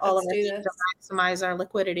all of our things to maximize our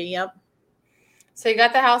liquidity. Yep. So you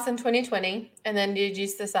got the house in 2020, and then did you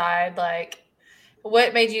decide, like,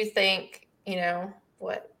 what made you think, July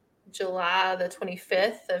the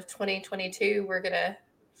 25th of 2022, we're going to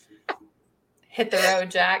hit the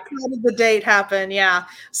road, Jack? How did the date happen? Yeah.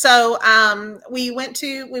 So we went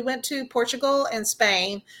to Portugal and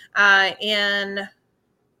Spain in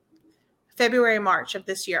February, March of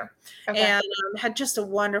this year, and had just a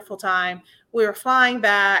wonderful time. We were flying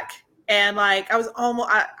back. And like, I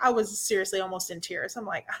was seriously almost in tears. I'm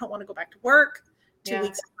like, I don't want to go back to work. 2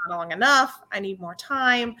 weeks is not long enough. I need more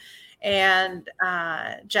time. And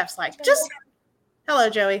Jeff's like, hello,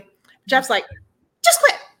 Joey. Jeff's like, just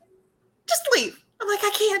quit. Just leave. I'm like, I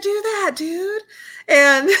can't do that, dude.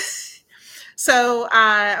 And so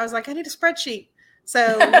I was like, I need a spreadsheet.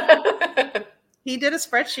 So he did a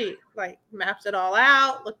spreadsheet, like mapped it all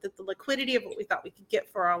out, looked at the liquidity of what we thought we could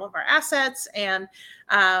get for all of our assets.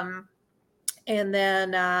 And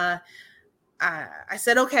then I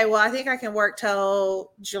said, okay, well, I think I can work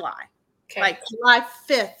till July, like July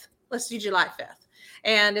 5th. Let's do July 5th.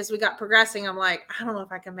 And as we got progressing, I'm like, I don't know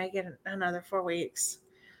if I can make it another 4 weeks.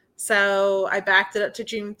 So I backed it up to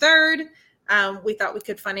June 3rd. We thought we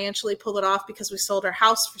could financially pull it off because we sold our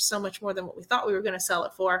house for so much more than what we thought we were going to sell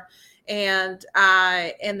it for. And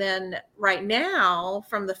then right now,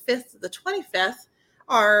 from the 5th to the 25th,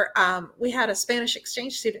 We had a Spanish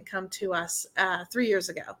exchange student come to us 3 years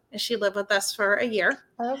ago, and she lived with us for a year.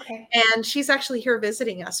 Okay. And she's actually here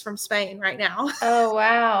visiting us from Spain right now. Oh,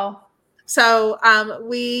 wow. So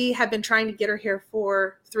we have been trying to get her here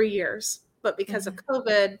for 3 years, but because of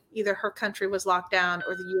COVID, either her country was locked down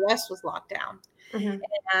or the U.S. was locked down,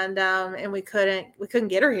 and we couldn't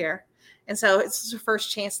get her here. And so it's her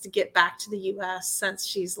first chance to get back to the U.S. since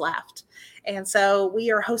she's left. And so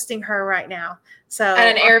we are hosting her right now. So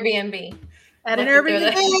at an Airbnb. At an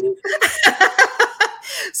Airbnb.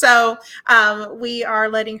 So we are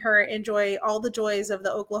letting her enjoy all the joys of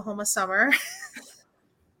the Oklahoma summer.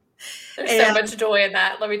 There's so much joy in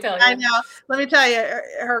that, let me tell you. I know. Let me tell you,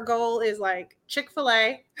 her goal is like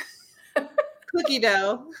Chick-fil-A, cookie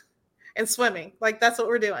dough, and swimming. Like, that's what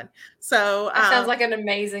we're doing. So that sounds like an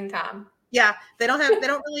amazing time. Yeah, they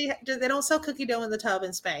don't sell cookie dough in the tub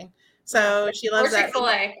in Spain. So she loves that.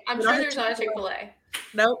 Chick-fil-A. I'm sure there's not a Chick-fil-A.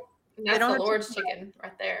 Nope. And that's the Lord's chicken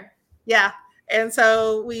right there. Yeah. And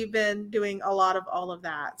so we've been doing a lot of all of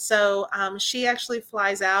that. So she actually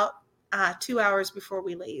flies out 2 hours before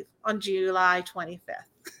we leave on July 25th.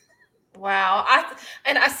 Wow.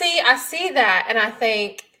 I see that, and I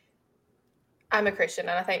think, I'm a Christian,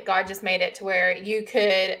 and I think God just made it to where you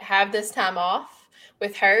could have this time off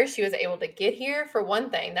with her. She was able to get here, for one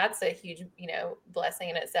thing. That's a huge, blessing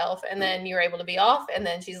in itself. And then you're able to be off, and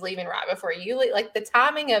then she's leaving right before you leave. Like, the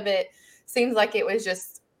timing of it seems like it was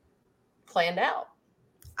just planned out.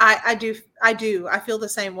 I do. I feel the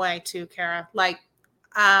same way too, Kara. Like,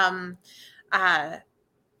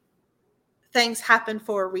 things happen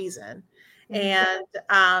for a reason. And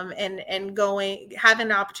having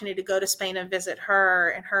an opportunity to go to Spain and visit her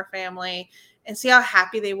and her family and see how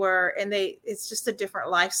happy they were. And it's just a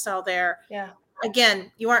different lifestyle there. Yeah.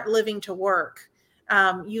 Again, you aren't living to work.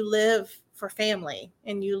 You live for family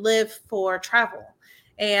and you live for travel.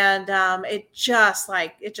 And it just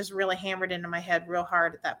really hammered into my head real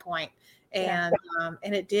hard at that point. And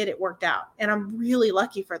it worked out. And I'm really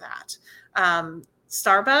lucky for that.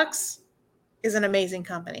 Starbucks is an amazing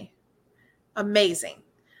company. Amazing.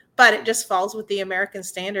 But it just falls with the American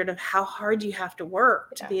standard of how hard you have to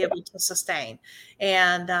work to be able to sustain.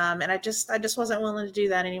 And I just wasn't willing to do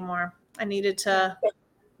that anymore. I needed to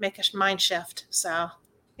make a mind shift. So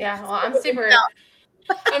yeah, well, I'm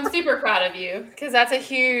super proud of you, because that's a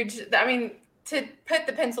huge, to put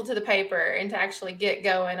the pencil to the paper and to actually get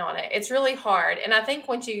going on it. It's really hard. And I think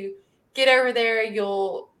once you get over there,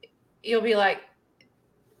 you'll be like,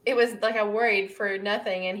 it was like I worried for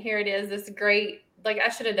nothing, and here it is, this great, like, I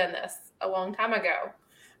should have done this a long time ago.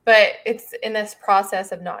 But it's in this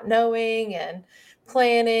process of not knowing and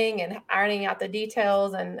planning and ironing out the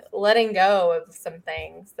details and letting go of some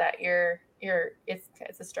things that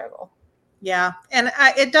it's a struggle. Yeah. And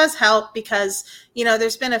it does help because,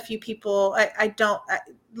 there's been a few people,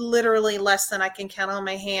 literally less than I can count on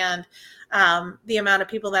my hand, the amount of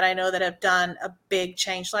people that I know that have done a big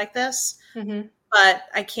change like this. Mm-hmm. But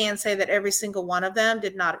I can say that every single one of them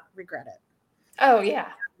did not regret it. Oh, yeah.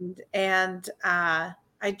 And the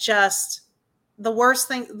worst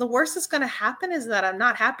that's going to happen is that I'm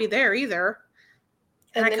not happy there either.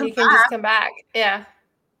 And then you can just come back. Yeah.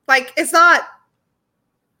 Like, it's life.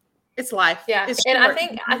 Yeah. And I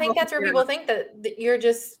think that's where people think that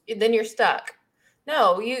you're stuck.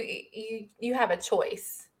 No, you have a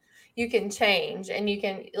choice. You can change, and you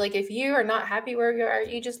can, like, if you are not happy where you are,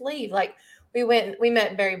 you just leave. Like, we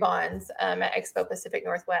met Barry Bonds at Expo Pacific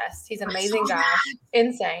Northwest. He's an amazing guy.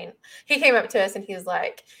 Insane. He came up to us and he was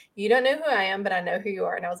like, "You don't know who I am, but I know who you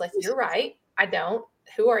are." And I was like, "You're right. I don't.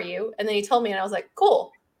 Who are you?" And then he told me, and I was like,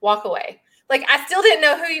 "Cool. Walk away." Like, I still didn't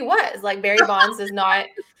know who he was. Like, Barry Bonds does not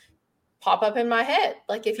pop up in my head.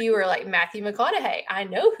 Like, if you were like Matthew McConaughey, I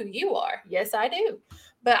know who you are. Yes, I do.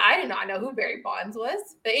 But I did not know who Barry Bonds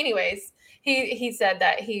was. But anyways, he said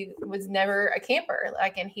that he was never a camper.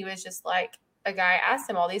 Like, and he was just like, a guy asked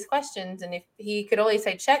him all these questions, and if he could only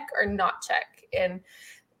say check or not check, and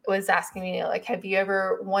was asking me, like, have you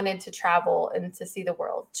ever wanted to travel and to see the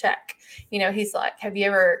world? Check. He's like, have you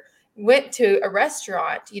ever went to a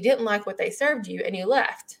restaurant, you didn't like what they served you, and you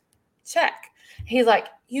left? Check. He's like,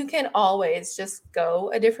 you can always just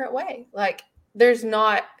go a different way. Like, there's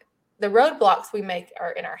not, the roadblocks we make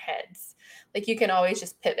are in our heads. Like, you can always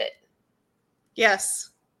just pivot.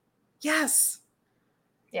 Yes.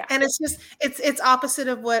 Yeah. And it's opposite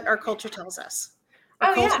of what our culture tells us.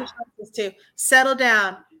 Our culture tells us to settle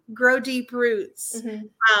down, grow deep roots,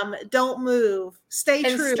 don't move, stay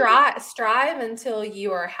true. Strive until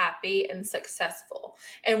you are happy and successful.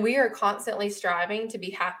 And we are constantly striving to be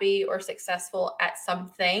happy or successful at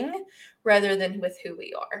something rather than with who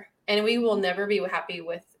we are. And we will never be happy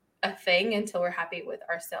with a thing until we're happy with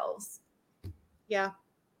ourselves. Yeah.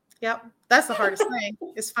 Yep. That's the hardest thing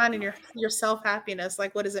is finding your self-happiness.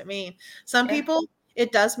 Like, what does it mean? Some people,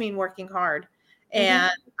 it does mean working hard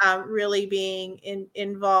and really being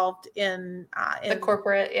involved in the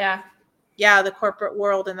corporate. Yeah. The corporate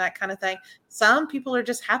world and that kind of thing. Some people are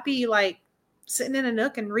just happy, like sitting in a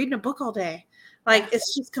nook and reading a book all day. Like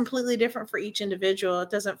it's just completely different for each individual. It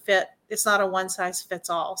doesn't fit. It's not a one size fits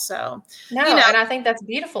all. So, no, and I think that's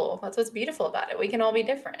beautiful. That's what's beautiful about it. We can all be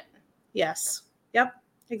different. Yes. Yep.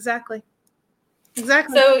 Exactly.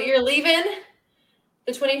 Exactly. So you're leaving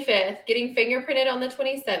the 25th, getting fingerprinted on the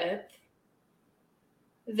 27th,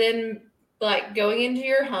 then like going into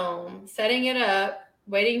your home, setting it up,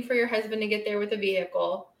 waiting for your husband to get there with a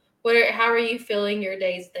vehicle. How are you feeling your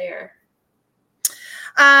days there?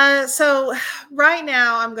 So right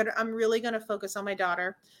now I'm really going to focus on my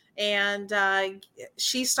daughter, and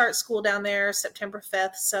she starts school down there September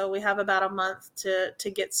 5th. So we have about a month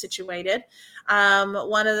to get situated.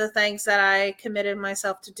 One of the things that I committed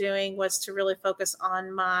myself to doing was to really focus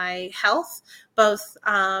on my health, both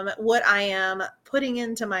what I am putting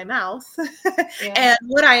into my mouth and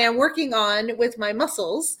what I am working on with my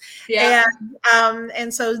muscles.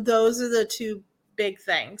 And so those are the two big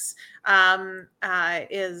things,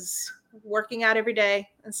 is working out every day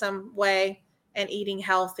in some way and eating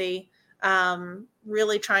healthy,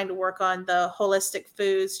 really trying to work on the holistic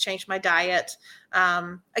foods, change my diet.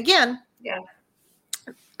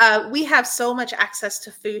 We have so much access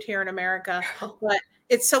to food here in America, but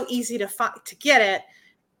it's so easy to get it.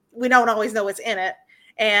 We don't always know what's in it.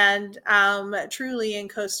 And truly in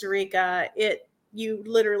Costa Rica, you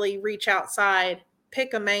literally reach outside,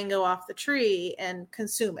 pick a mango off the tree and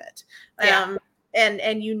consume it.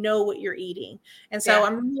 And you know what you're eating. And so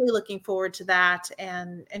I'm really looking forward to that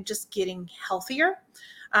and just getting healthier.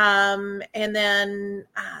 And then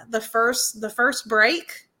the first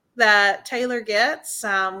break that Taylor gets,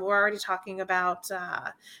 we're already talking about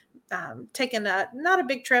taking not a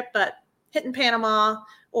big trip, but hitting Panama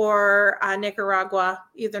or Nicaragua,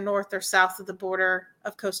 either north or south of the border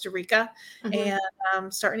of Costa Rica, and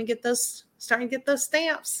starting to get those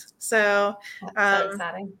stamps. So that's so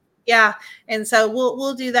exciting. Yeah, and so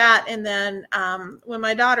we'll do that, and then when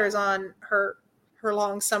my daughter's on her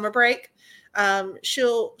long summer break,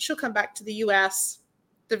 she'll come back to the U.S.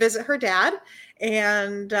 to visit her dad,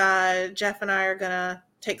 and Jeff and I are gonna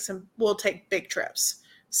we'll take big trips.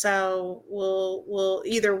 So we'll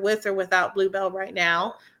either with or without Bluebell right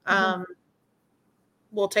now.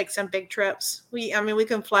 We'll take some big trips. We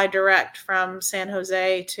can fly direct from San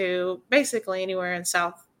Jose to basically anywhere in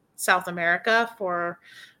South America for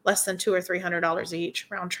less than $200 or $300 each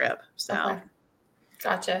round trip. So,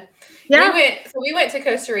 gotcha. Yeah, we went to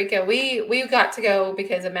Costa Rica. We got to go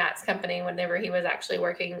because of Matt's company. Whenever he was actually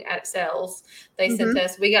working at sales, they sent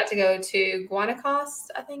us. We got to go to Guanacaste,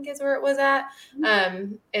 I think is where it was at.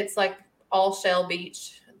 It's like all shell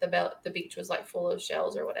beach. The beach was like full of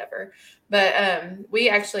shells or whatever. But we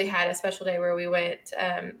actually had a special day where we went.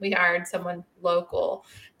 We hired someone local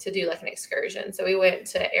to do like an excursion. So we went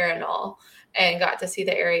to Arenal and got to see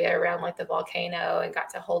the area around like the volcano and got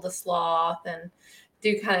to hold a sloth and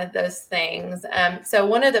do kind of those things. So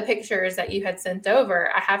one of the pictures that you had sent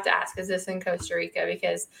over, I have to ask, is this in Costa Rica?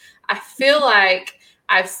 Because I feel like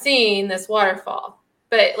I've seen this waterfall,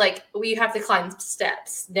 but like you have to climb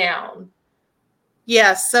steps down.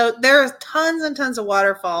 Yes. So there are tons and tons of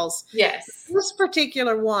waterfalls. Yes. This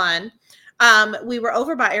particular one, we were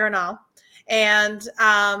over by Arenal. And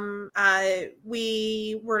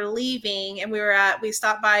we were leaving, and we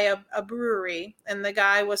stopped by a brewery, and the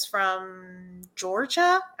guy was from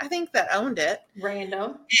Georgia, I think, that owned it.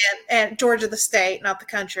 Random. And Georgia, the state, not the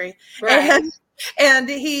country. Right. And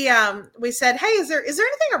he, we said, hey, is there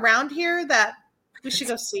anything around here that we should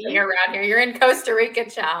go see? You're around here. You're in Costa Rica,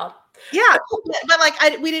 child. Yeah, but like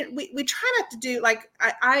we try not to do like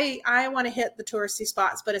I want to hit the touristy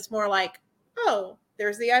spots, but it's more like, oh,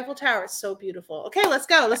 there's the Eiffel Tower. It's so beautiful. Okay, let's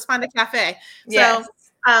go. Let's find a cafe. Yes.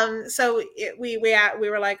 So we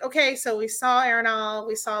were like, okay, so we saw Arenal,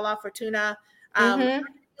 we saw La Fortuna.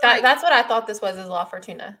 That's what I thought this was, is La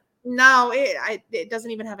Fortuna. No, it doesn't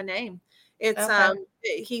even have a name. It's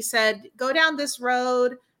he said, go down this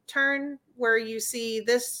road, turn where you see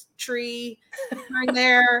this tree, turn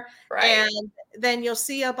there, right. And then you'll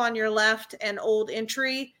see up on your left an old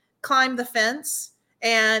entry, climb the fence,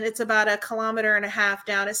 and it's about 1.5 kilometers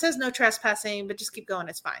down. It says no trespassing, but just keep going.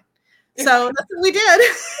 It's fine. So that's what we did.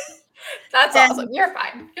 That's awesome. You're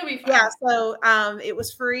fine. You'll be fine. Yeah. So it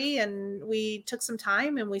was free, and we took some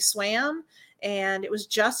time and we swam, and it was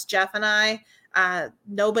just Jeff and I.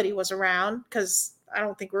 Nobody was around because I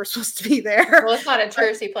don't think we were supposed to be there. Well, it's not a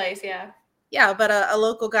touristy place, yeah. Yeah, but a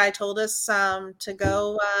local guy told us to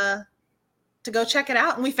go check it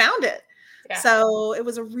out, and we found it. Yeah. So it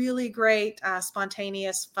was a really great,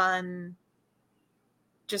 spontaneous, fun,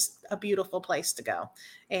 just a beautiful place to go.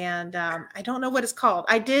 And I don't know what it's called.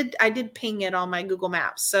 I did ping it on my Google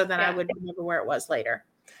Maps so that I would remember where it was later.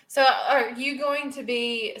 So are you going to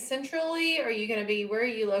be centrally, or are you going to be, where are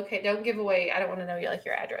you located? Don't give away. I don't want to know like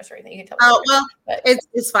your address or anything. You can tell me. Oh, well,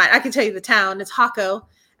 it's fine. I can tell you the town. It's Hako.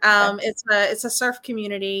 It's a surf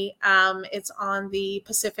community. It's on the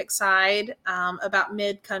Pacific side, about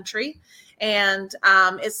mid-country, and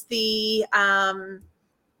it's the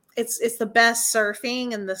best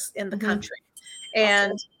surfing in the country.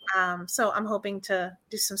 And so I'm hoping to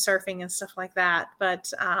do some surfing and stuff like that.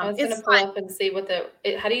 But I was going to pull up and see what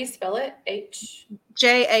how do you spell it?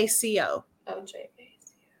 Jaco. Oh, Jaco.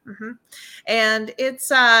 Mm-hmm. And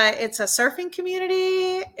it's a surfing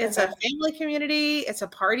community. It's a family community. It's a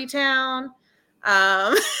party town.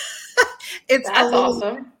 That's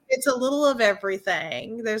awesome. It's a little of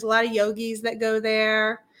everything. There's a lot of yogis that go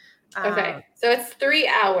there. Okay, so it's 3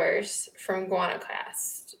 hours from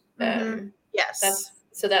Guanacaste. Yes.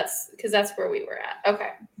 That's because that's where we were at.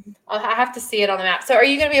 Okay, I have to see it on the map. So are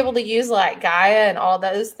you going to be able to use like Gaia and all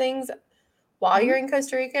those things while you're in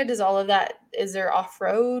Costa Rica? Does all of that, is there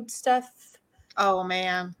off-road stuff? Oh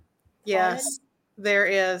man, yes, there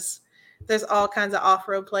is. There's all kinds of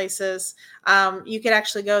off-road places. You could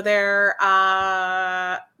actually go there.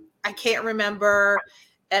 I can't remember.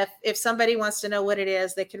 If somebody wants to know what it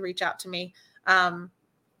is, they can reach out to me. I'll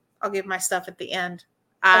give my stuff at the end.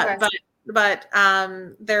 But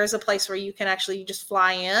there's a place where you can actually just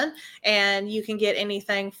fly in, and you can get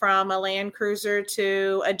anything from a Land Cruiser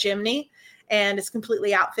to a Jimny, and it's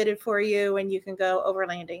completely outfitted for you, and you can go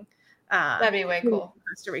overlanding. That'd be way cool.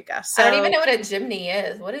 Costa Rica. So, I don't even know what a Jimny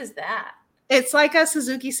is. What is that? It's like a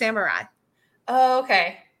Suzuki Samurai. Oh,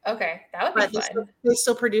 okay. Okay, that would be fun. They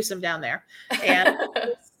still produce them down there, and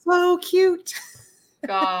it's so cute.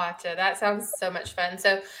 Gotcha. That sounds so much fun.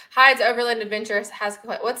 So Hyde's Overland Adventures has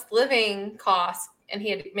what's living cost, and he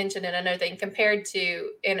had mentioned in another thing, compared to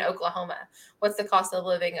in Oklahoma. What's the cost of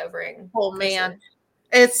living over in? Oh man,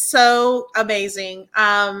 it's so amazing.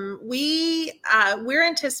 We're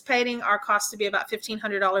anticipating our cost to be about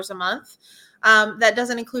 $1,500 a month. That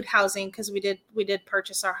doesn't include housing because we did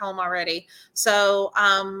purchase our home already. So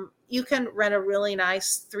you can rent a really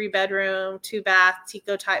nice 3-bedroom, 2-bath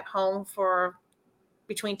Tico type home for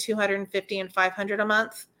between $250 and $500 a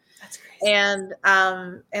month. That's crazy. And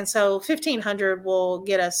so $1,500 will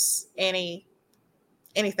get us anything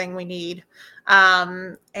we need.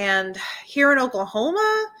 And here in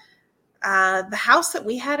Oklahoma, the house that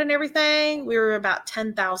we had and everything, we were about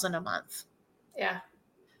 $10,000 a month. Yeah.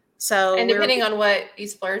 So, and depending on what you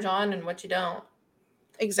splurge on and what you don't.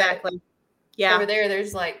 Exactly. Yeah. Over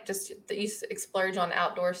there's like just you splurge on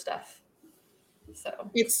outdoor stuff.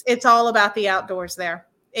 So it's all about the outdoors there.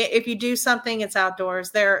 If you do something, it's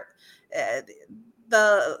outdoors. The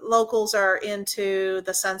locals are into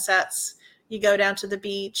the sunsets. You go down to the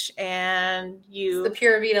beach and it's the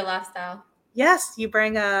Pura Vida lifestyle. Yes, you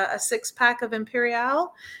bring a 6-pack of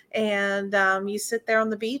Imperial, and you sit there on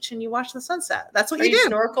the beach and you watch the sunset. That's what you do.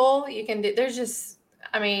 Snorkel. You can do. There's just,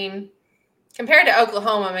 I mean, compared to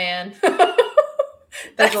Oklahoma, man,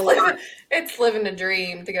 that's a lot. It's living a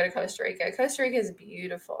dream to go to Costa Rica. Costa Rica is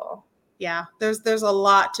beautiful. Yeah, there's a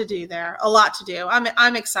lot to do there. A lot to do.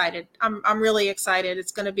 I'm excited. I'm really excited.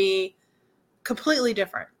 It's going to be completely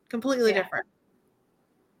different. Completely different.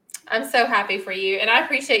 I'm so happy for you, and I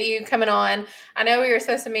appreciate you coming on. I know we were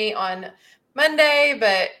supposed to meet on Monday,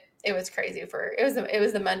 but it was crazy. It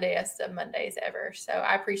was the Mondayest of Mondays ever. So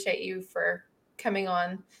I appreciate you for coming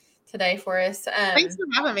on today for us. Thanks for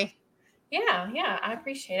having me. Yeah, I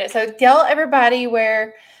appreciate it. So tell everybody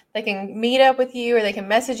where they can meet up with you, or they can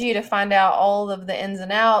message you to find out all of the ins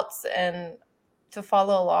and outs and to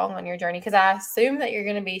follow along on your journey, because I assume that you're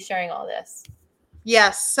going to be sharing all this.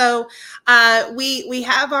 Yes. So we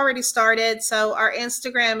have already started. So our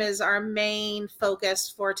Instagram is our main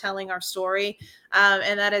focus for telling our story.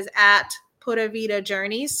 And that is at Pura Vida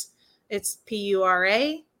Journeys. It's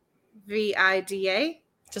PURAVIDA.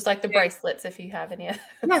 Just like the bracelets, if you have any.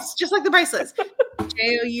 Yes, just like the bracelets.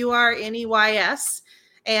 JOURNEYS.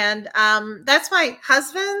 And that's my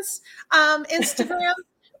husband's Instagram.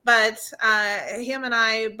 But him and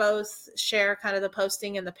I both share kind of the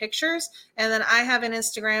posting and the pictures. And then I have an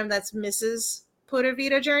Instagram that's Mrs. Pura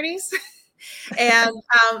Vida Journeys. And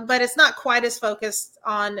but it's not quite as focused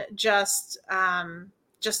on just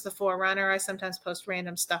just the Forerunner. I sometimes post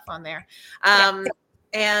random stuff on there. Yeah.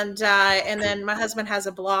 And then my husband has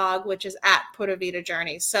a blog, which is at Pura Vida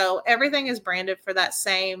Journeys. So everything is branded for that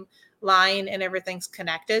same line and everything's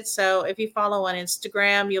connected. So if you follow on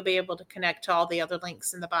Instagram, you'll be able to connect to all the other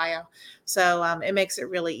links in the bio. So it makes it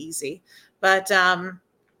really easy. But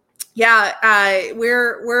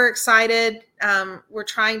we're excited. We're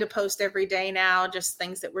trying to post every day now, just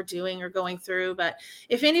things that we're doing or going through. But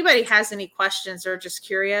if anybody has any questions or just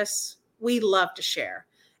curious, we love to share.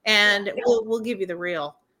 And we'll give you the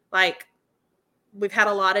real. Like, we've had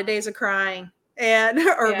a lot of days of crying, and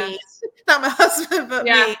me, not my husband, but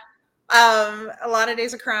me. A lot of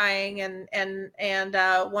days of crying and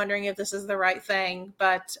wondering if this is the right thing.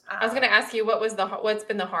 But I was going to ask you, what's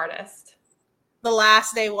been the hardest? The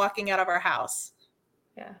last day walking out of our house.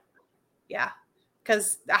 Yeah,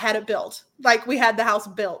 because I had it built. Like, we had the house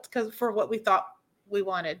built for what we thought we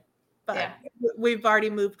wanted. But we've already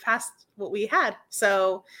moved past what we had.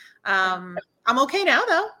 So I'm okay now,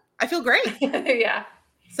 though. I feel great. Yeah.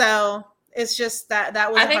 So it's just that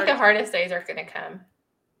was. I think the hardest days are going to come,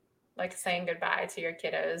 like saying goodbye to your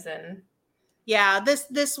kiddos. And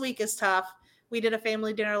this week is tough. We did a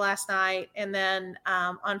family dinner last night, and then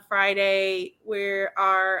on Friday we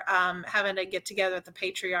are having a get together at the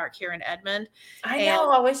Patriarch here in Edmond. I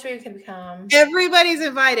know. I wish we could come. Everybody's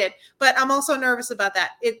invited, but I'm also nervous about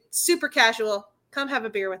that. It's super casual. Come have a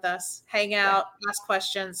beer with us, hang out, ask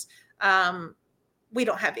questions. We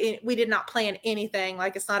did not plan anything.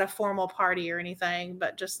 Like, it's not a formal party or anything,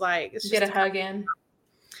 but just like it's get a hug in.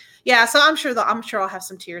 Yeah, so I'm sure I'll have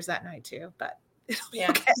some tears that night too, but it'll be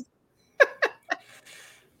okay.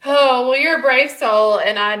 Oh, well, you're a brave soul,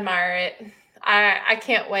 and I admire it. I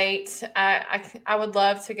can't wait. I would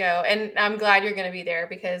love to go, and I'm glad you're going to be there,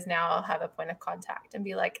 because now I'll have a point of contact and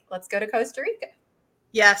be like, let's go to Costa Rica.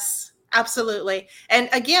 Yes, absolutely. And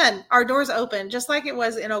again, our door's open, just like it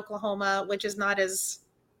was in Oklahoma, which is not as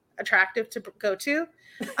attractive to go to.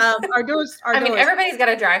 Our doors. Everybody's got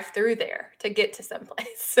to drive through there to get to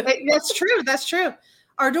someplace. That's true. That's true.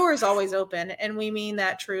 Our door is always open, and we mean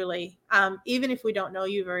that truly. Even if we don't know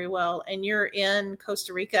you very well and you're in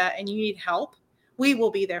Costa Rica and you need help, we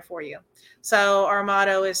will be there for you. So our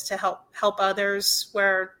motto is to help others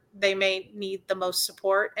where they may need the most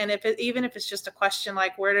support. And even if it's just a question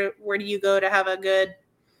like, where do you go to have a good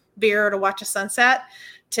beer or to watch a sunset,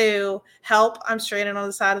 to help, I'm stranded on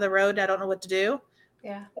the side of the road and I don't know what to do.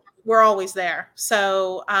 Yeah. We're always there.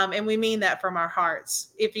 So, and we mean that from our hearts.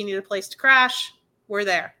 If you need a place to crash, we're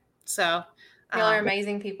there. So y'all are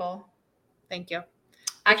amazing people. Thank you.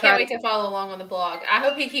 I can't wait to follow along on the blog. I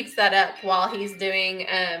hope he keeps that up while he's doing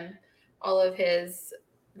all of his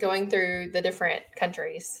going through the different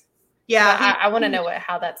countries. Yeah. I want to know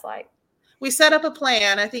how that's like. We set up a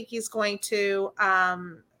plan. I think he's going to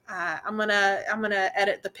I'm gonna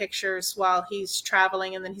edit the pictures while he's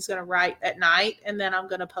traveling, and then he's gonna write at night, and then I'm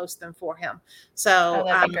gonna post them for him. So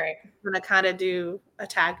that'd be great. I'm gonna kind of do a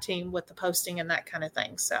tag team with the posting and that kind of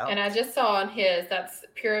thing. So, and I just saw on his, that's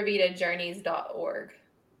puravitajourneys.org.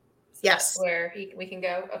 So yes, that's where we can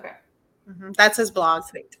go. Okay, that's his blog.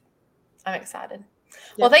 Sweet. I'm excited. Yep.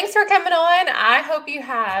 Well, thanks for coming on. I hope you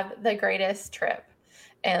have the greatest trip.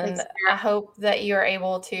 And thanks, I hope that you're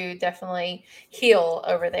able to definitely heal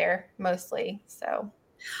over there mostly. So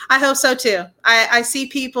I hope so too. I see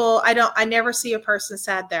people, I never see a person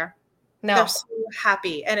sad there. No. They're so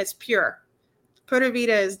happy, and it's pure. Pura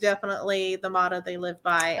Vida is definitely the motto they live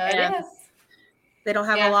by. And it is. They don't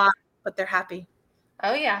have a lot, but they're happy.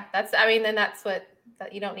 Oh yeah. That's what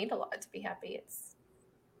you don't need a lot to be happy.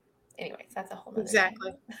 Anyways, that's a whole nother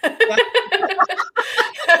exactly.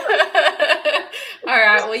 All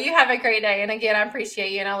right. Well, you have a great day. And again, I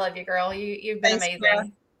appreciate you, and I love you, girl. You've been amazing. Sarah.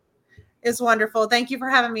 It's wonderful. Thank you for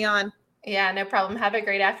having me on. Yeah, no problem. Have a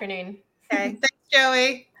great afternoon. Okay. Thanks,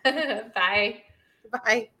 Joey. Bye.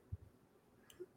 Bye.